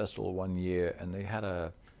Vintage Festival one year, and they had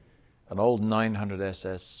an old 900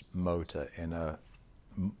 SS motor in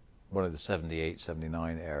one of the 78,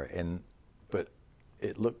 79 era, but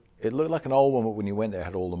it looked like an old one, but when you went there, it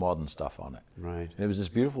had all the modern stuff on it. Right. And it was this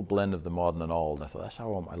beautiful blend of the modern and old. And I thought, that's how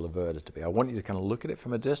I want my Laverda to be. I want you to kind of look at it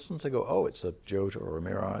from a distance and go, oh, it's a Jota or a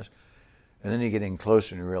Mirage. And then you get in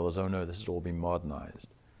closer and you realize, oh no, this has all been modernized.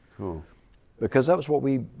 Cool. Because that was what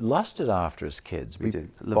we lusted after as kids. We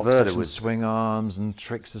did. Laverda with swing arms and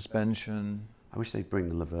trick suspension. I wish they'd bring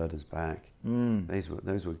the Laverdas back.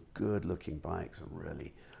 Those were good-looking bikes and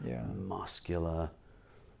really muscular.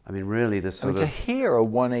 I mean, really, to hear a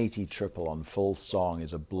 180 triple on full song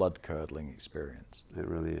is a blood-curdling experience. It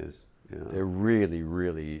really is. Yeah. They're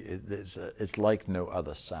really, it's like no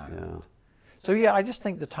other sound. Yeah. So yeah, I just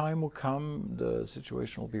think the time will come, the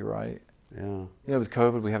situation will be right. Yeah. You know, with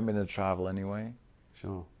COVID, we haven't been able to travel anyway.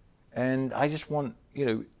 Sure. And I just want,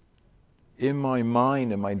 in my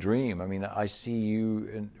mind, in my dream, I mean, I see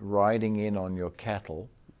you riding in on your kettle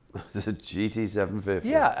It's a GT750.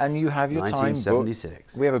 Yeah, and you have your time booked.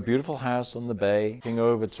 1976. We have a beautiful house on the bay, looking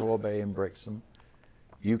over Torbay in Brixham.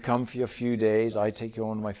 You come for a few days. I take you on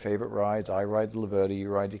one of my favorite rides. I ride the Laverda, you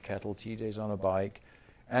ride your Kettle, TJ's on a bike.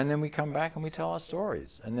 And then we come back and we tell our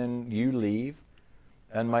stories. And then you leave,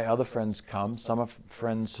 and my other friends come. Some are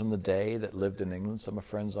friends from the day that lived in England. Some are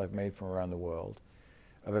friends I've made from around the world.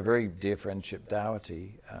 I have a very dear friend, Chip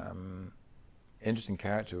Dougherty. Interesting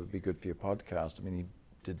character, would be good for your podcast. I mean, he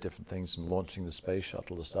did different things from launching the space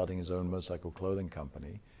shuttle to starting his own motorcycle clothing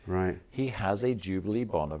company. Right. He has a Jubilee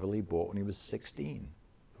Bonneville he bought when he was 16.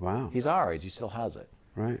 Wow. He's our age, he still has it.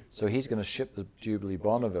 Right. So he's going to ship the Jubilee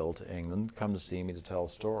Bonneville to England, come to see me to tell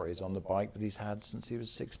stories on the bike that he's had since he was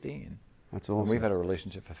 16. That's And awesome. we've had a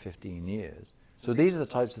relationship for 15 years. So these are the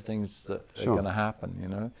types of things that are going to happen, you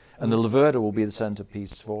know. And the Laverda will be the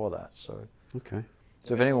centerpiece for that. So Okay.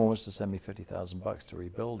 if anyone wants to send me $50,000 to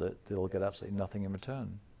rebuild it, they'll get absolutely nothing in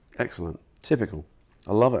return. Excellent. Typical.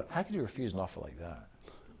 I love it. How could you refuse an offer like that?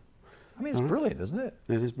 I mean, it's brilliant, isn't it?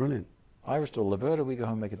 It is brilliant. I restore Laverda, we go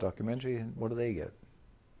home and make a documentary, and what do they get?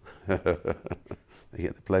 They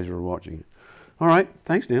get the pleasure of watching it. All right.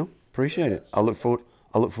 Thanks, Neil. Appreciate it. I look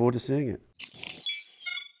forward to seeing it.